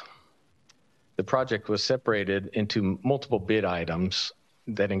improvements. The project was separated into multiple bid items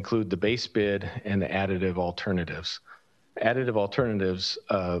that include the base bid and the additive alternatives. Additive alternatives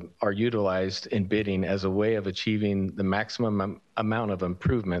are utilized in bidding as a way of achieving the maximum amount of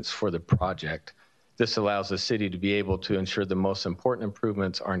improvements for the project. This allows the city to be able to ensure the most important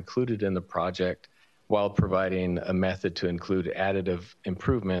improvements are included in the project while providing a method to include additive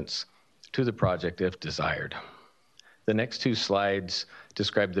improvements to the project if desired. The next 2 slides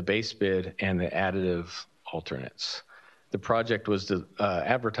describe the base bid and the additive alternates. The project was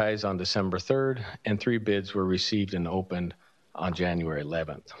advertised on December 3rd, and 3 bids were received and opened on January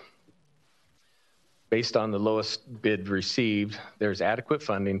 11th. Based on the lowest bid received, there's adequate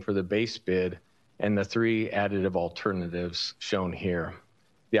funding for the base bid and the 3 additive alternatives shown here.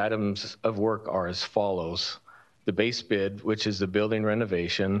 The items of work are as follows. The base bid, which is the building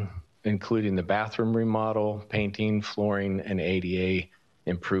renovation, including the bathroom remodel, painting, flooring, and ADA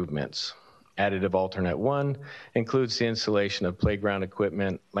improvements. Additive alternate 1 includes the installation of playground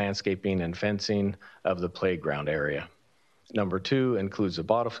equipment, landscaping, and fencing of the playground area. Number 2 includes a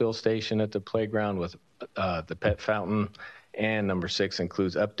bottle fill station at the playground with the pet fountain. And number 6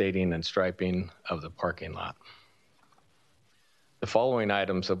 includes updating and striping of the parking lot. The following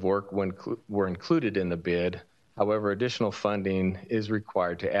items of work were included in the bid. However, additional funding is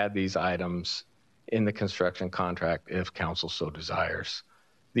required to add these items in the construction contract if council so desires.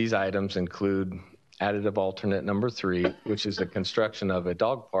 These items include additive alternate number 3, which is the construction of a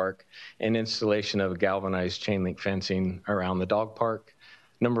dog park and installation of galvanized chain link fencing around the dog park.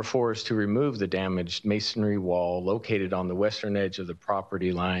 Number 4 is to remove the damaged masonry wall located on the western edge of the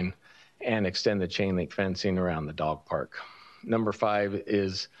property line and extend the chain link fencing around the dog park. Number 5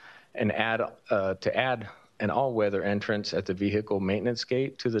 is to add an all-weather entrance at the vehicle maintenance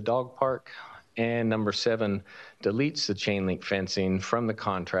gate to the dog park. And number 7 deletes the chain link fencing from the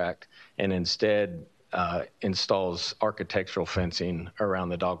contract and instead installs architectural fencing around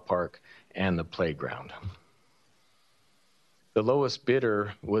the dog park and the playground. The lowest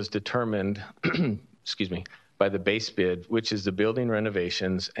bidder was determined, by the base bid, which is the building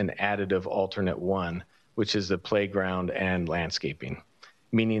renovations, and additive alternate 1, which is the playground and landscaping,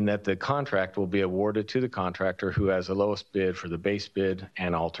 meaning that the contract will be awarded to the contractor who has the lowest bid for the base bid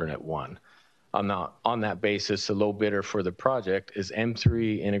and alternate 1. On that basis, the low bidder for the project is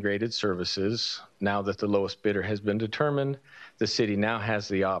M3 Integrated Services. Now that the lowest bidder has been determined, the city now has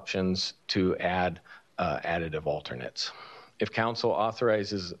the options to add additive alternates. If council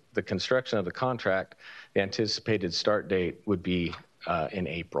authorizes the construction of the contract, the anticipated start date would be in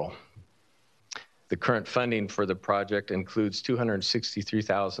April. The current funding for the project includes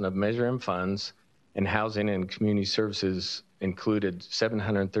 $263,000 of Measure M funds, and Housing and Community Services included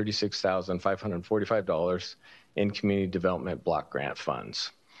 $736,545 in Community Development Block Grant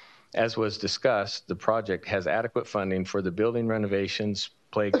funds. As was discussed, the project has adequate funding for the building renovations,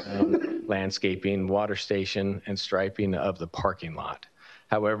 playground, landscaping, water station, and striping of the parking lot.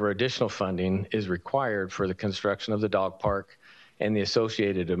 However, additional funding is required for the construction of the dog park and the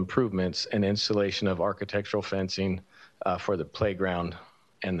associated improvements and installation of architectural fencing for the playground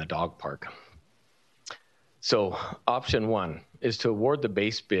and the dog park. So option 1 is to award the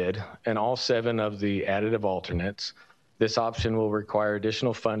base bid and all 7 of the additive alternates. This option will require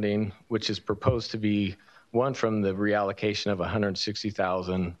additional funding, which is proposed to be one from the reallocation of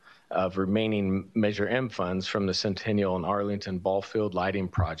 $160,000 of remaining Measure M funds from the Centennial and Arlington ball field lighting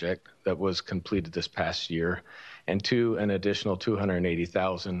project that was completed this past year, and 2, an additional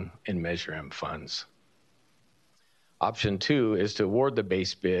 $280,000 in Measure M funds. Option 2 is to award the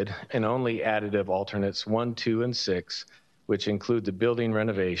base bid and only additive alternates 1, 2, and 6, which include the building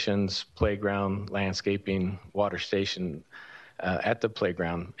renovations, playground, landscaping, water station at the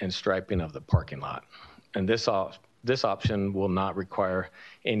playground, and striping of the parking lot. And this option will not require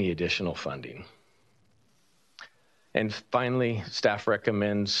any additional funding. And finally, staff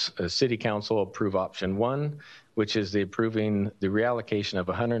recommends City Council approve option 1, which is the approving the reallocation of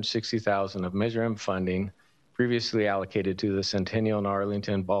 $160,000 of Measure M funding previously allocated to the Centennial and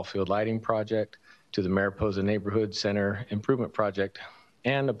Arlington ball field lighting project, to the Mariposa Neighborhood Center Improvement Project,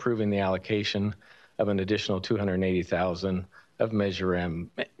 and approving the allocation of an additional $280,000 of Measure M,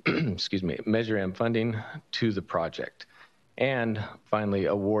 Measure M funding to the project. And finally,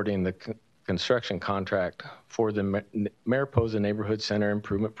 awarding the construction contract for the Mariposa Neighborhood Center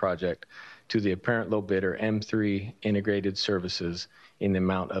Improvement Project to the apparent low bidder M3 Integrated Services in the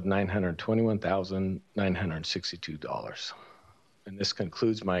amount of $921,962. And this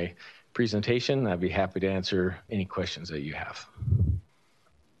concludes my presentation. I'd be happy to answer any questions that you have.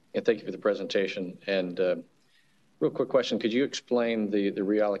 Yeah, thank you for the presentation. And real quick question, could you explain the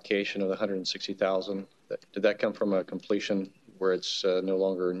reallocation of the $160,000? Did that come from a completion where it's no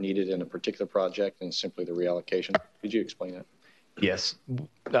longer needed in a particular project and simply the reallocation? Could you explain that? Yes.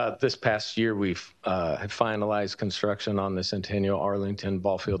 This past year, we've had finalized construction on the Centennial Arlington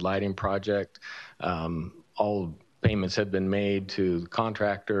ball field lighting project. All payments have been made to the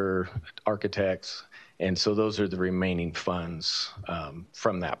contractor, architects, and so those are the remaining funds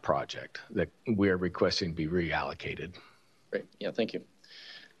from that project that we are requesting be reallocated. Great. Yeah, thank you.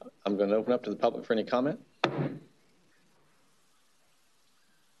 I'm going to open up to the public for any comment.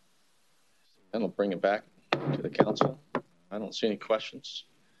 And I'll bring it back to the council. I don't see any questions.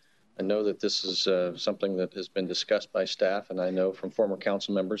 I know that this is something that has been discussed by staff, and I know from former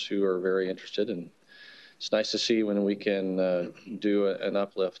council members who are very interested, and it's nice to see when we can do an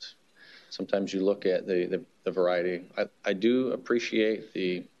uplift. Sometimes you look at the variety. I do appreciate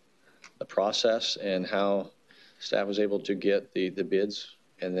the process and how staff was able to get the bids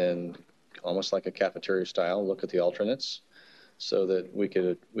and then almost like a cafeteria style, look at the alternates so that we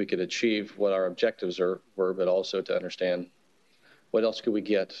could achieve what our objectives were, but also to understand what else could we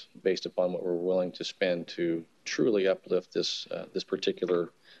get based upon what we're willing to spend to truly uplift this particular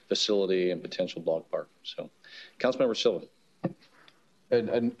facility and potential dog park. So, Councilmember Silva.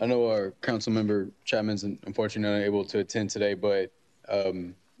 I know our Councilmember Chapman's unfortunately not able to attend today, but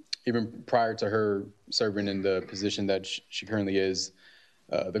even prior to her serving in the position that she currently is,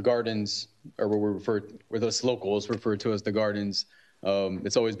 the gardens, or where us locals refer to as the gardens,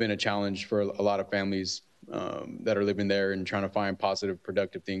 it's always been a challenge for a lot of families that are living there and trying to find positive,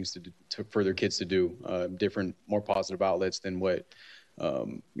 productive things for their kids to do, different, more positive outlets than what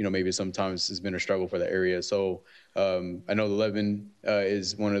maybe sometimes has been a struggle for the area. So I know the Levin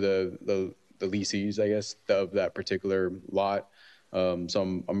is one of the leasees, I guess, of that particular lot.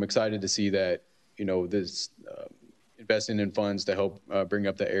 So I'm excited to see that, this investing in funds to help bring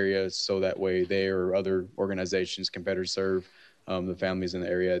up the area so that way they or other organizations can better serve the families in the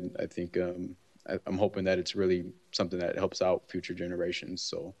area. I think I'm hoping that it's really something that helps out future generations.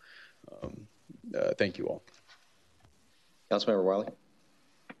 So thank you all. Councilmember Wiley.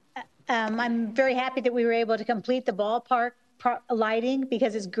 I'm very happy that we were able to complete the ballpark lighting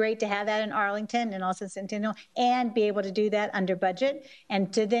because it's great to have that in Arlington and also Centennial and be able to do that under budget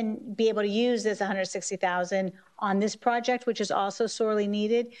and to then be able to use this $160,000 on this project, which is also sorely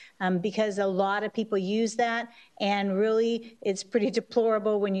needed because a lot of people use that and really it's pretty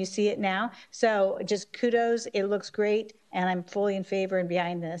deplorable when you see it now. So just kudos, it looks great and I'm fully in favor and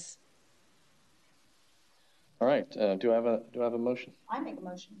behind this. All right, do I have a motion? I make a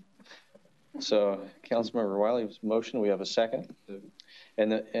motion. So Councilmember Wiley's motion, we have a second.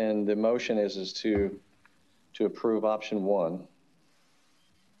 And the motion is to approve option 1.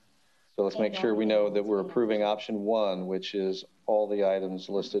 So let's make sure we know that we're approving option 1, which is all the items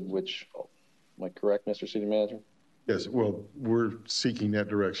listed, which, am I correct, Mr. City Manager? Yes, well, we're seeking that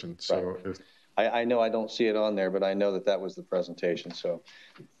direction. So right. I know I don't see it on there, but I know that was the presentation. So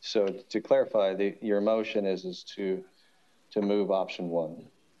to clarify, your motion is to to move option 1.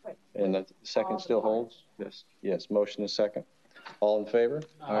 And the second still holds? Yes. Yes, motion is second. All in favor?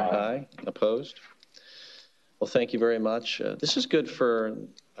 Aye. Opposed? Well, thank you very much. This is good for,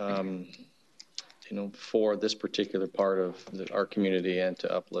 for this particular part of our community and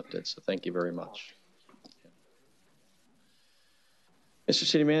to uplift it. So thank you very much. Mr.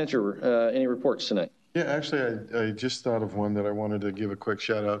 City Manager, any reports tonight? Yeah, actually, I just thought of one that I wanted to give a quick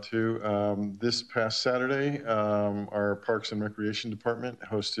shout out to. This past Saturday, our Parks and Recreation Department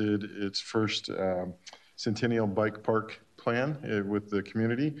hosted its first Centennial Bike Park plan with the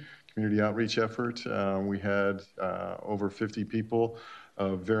community outreach effort. We had over 50 people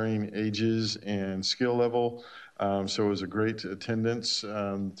of varying ages and skill level. So it was a great attendance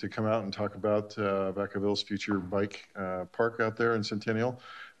to come out and talk about Vacaville's future bike park out there in Centennial.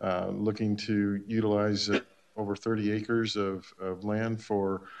 Looking to utilize over 30 acres of land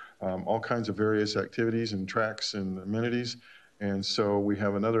for all kinds of various activities and tracks and amenities. And so we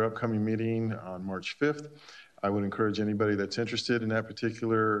have another upcoming meeting on March 5th. I would encourage anybody that's interested in that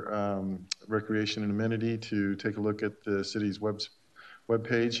particular recreation and amenity to take a look at the city's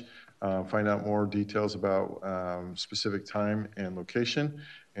webpage, find out more details about specific time and location.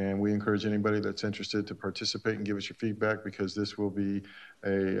 And we encourage anybody that's interested to participate and give us your feedback, because this will be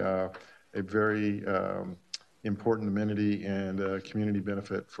a very important amenity and community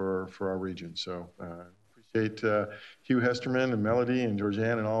benefit for our region. So appreciate Hugh Hesterman and Melody and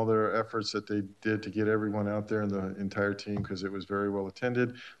Georgianne and all their efforts that they did to get everyone out there and the entire team, because it was very well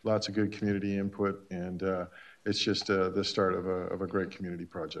attended, lots of good community input, and it's just the start of a great community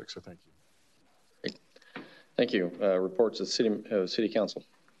project. So thank you. Great. Thank you. Reports of the City Council.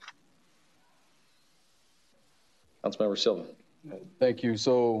 Councilmember Silva. Thank you.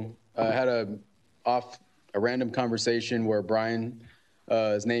 So I had a random conversation where Brian,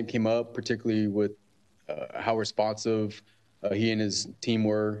 his name came up, particularly with how responsive he and his team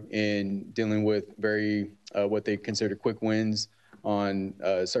were in dealing with what they consider quick wins on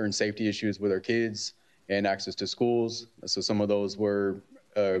certain safety issues with our kids and access to schools. So some of those were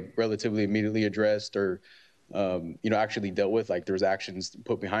relatively immediately addressed or actually dealt with, like there was actions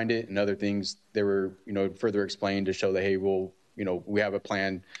put behind it, and other things they were, further explained to show that, hey, we have a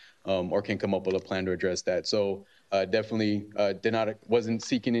plan or can come up with a plan to address that. So definitely wasn't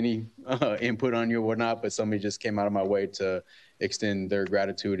seeking any input on you or whatnot, but somebody just came out of my way to extend their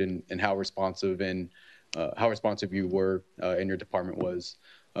gratitude and how responsive you were and your department was.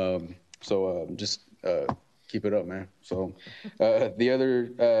 Just keep it up, man. So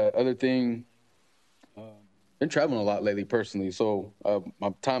the other thing, been traveling a lot lately personally, so my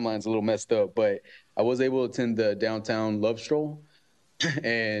timeline's a little messed up, but I was able to attend the downtown Love Stroll,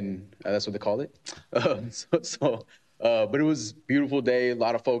 and that's what they call it. But it was a beautiful day. A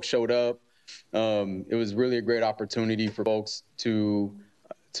lot of folks showed up. It was really a great opportunity for folks to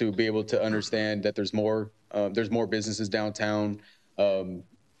be able to understand that there's more businesses downtown,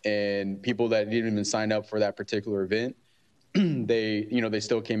 and people that didn't even sign up for that particular event. They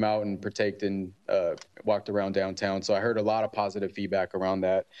still came out and partaked and walked around downtown. So I heard a lot of positive feedback around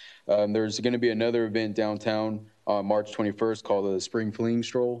that. There's going to be another event downtown on March 21st called the Spring Fling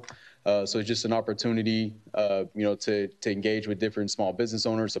Stroll. So it's just an opportunity, to engage with different small business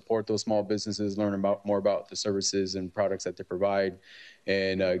owners, support those small businesses, learn more about the services and products that they provide,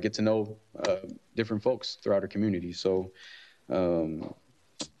 and get to know different folks throughout our community. So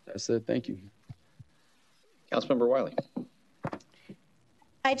that's it. Thank you. Councilmember Wiley.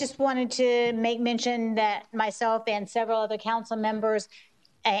 I just wanted to make mention that myself and several other council members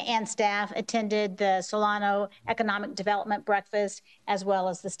and staff attended the Solano Economic Development Breakfast, as well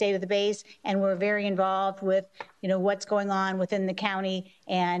as the State of the Base, and we're very involved with, what's going on within the county,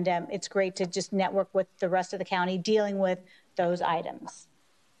 and it's great to just network with the rest of the county dealing with those items.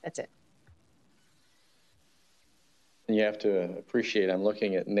 That's it. And you have to appreciate, I'm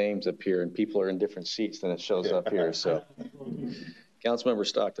looking at names up here, and people are in different seats than it shows up here, so. Councilmember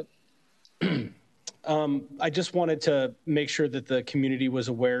Stockton. I just wanted to make sure that the community was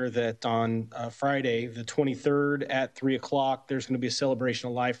aware that on Friday, the 23rd at 3 o'clock, there's going to be a celebration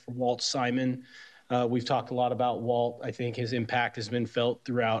of life for Walt Simon. We've talked a lot about Walt. I think his impact has been felt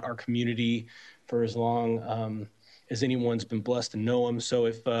throughout our community for as long as anyone's been blessed to know him. So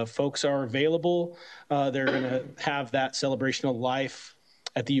if folks are available, they're going to have that celebration of life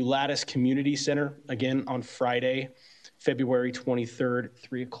at the Ulatis Community Center, again on Friday, February 23rd,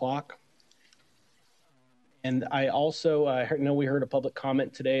 3 o'clock. And I also know we heard a public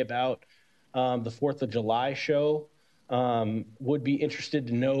comment today about the 4th of July show. Would be interested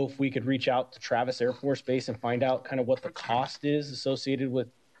to know if we could reach out to Travis Air Force Base and find out kind of what the cost is associated with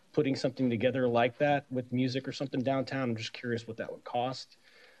putting something together like that with music or something downtown. I'm just curious what that would cost.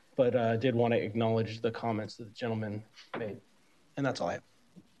 But I did want to acknowledge the comments that the gentleman made. And that's all I have.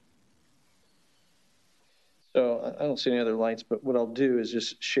 So I don't see any other lights, but what I'll do is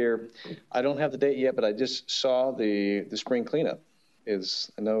just share. I don't have the date yet, but I just saw the spring cleanup. I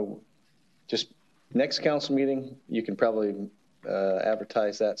know just next council meeting, you can probably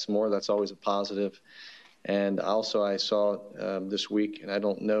advertise that some more. That's always a positive. And also I saw this week, and I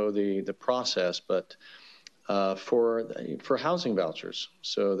don't know the process, but for housing vouchers.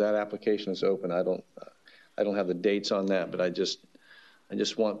 So that application is open. I don't have the dates on that, but I just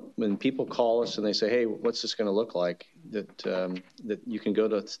want, when people call us and they say, hey, what's this going to look like, that you can go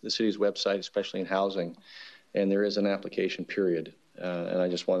to the city's website, especially in housing, and there is an application period. And I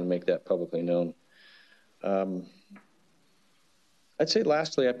just want to make that publicly known. I'd say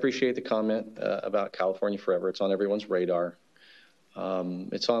lastly, I appreciate the comment about California Forever. It's on everyone's radar.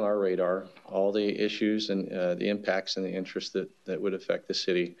 It's on our radar. All the issues and the impacts and the interests that would affect the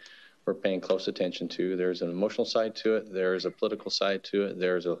city, we're paying close attention to. There's an emotional side to it. There's a political side to it.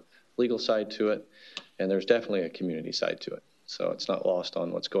 There's a legal side to it. And there's definitely a community side to it. So it's not lost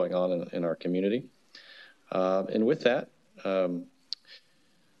on what's going on in our community. And with that,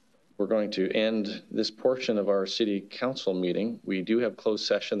 we're going to end this portion of our city council meeting. We do have closed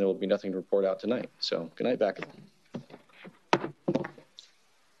session. There will be nothing to report out tonight. So good night, back.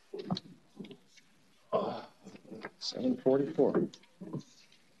 7:44.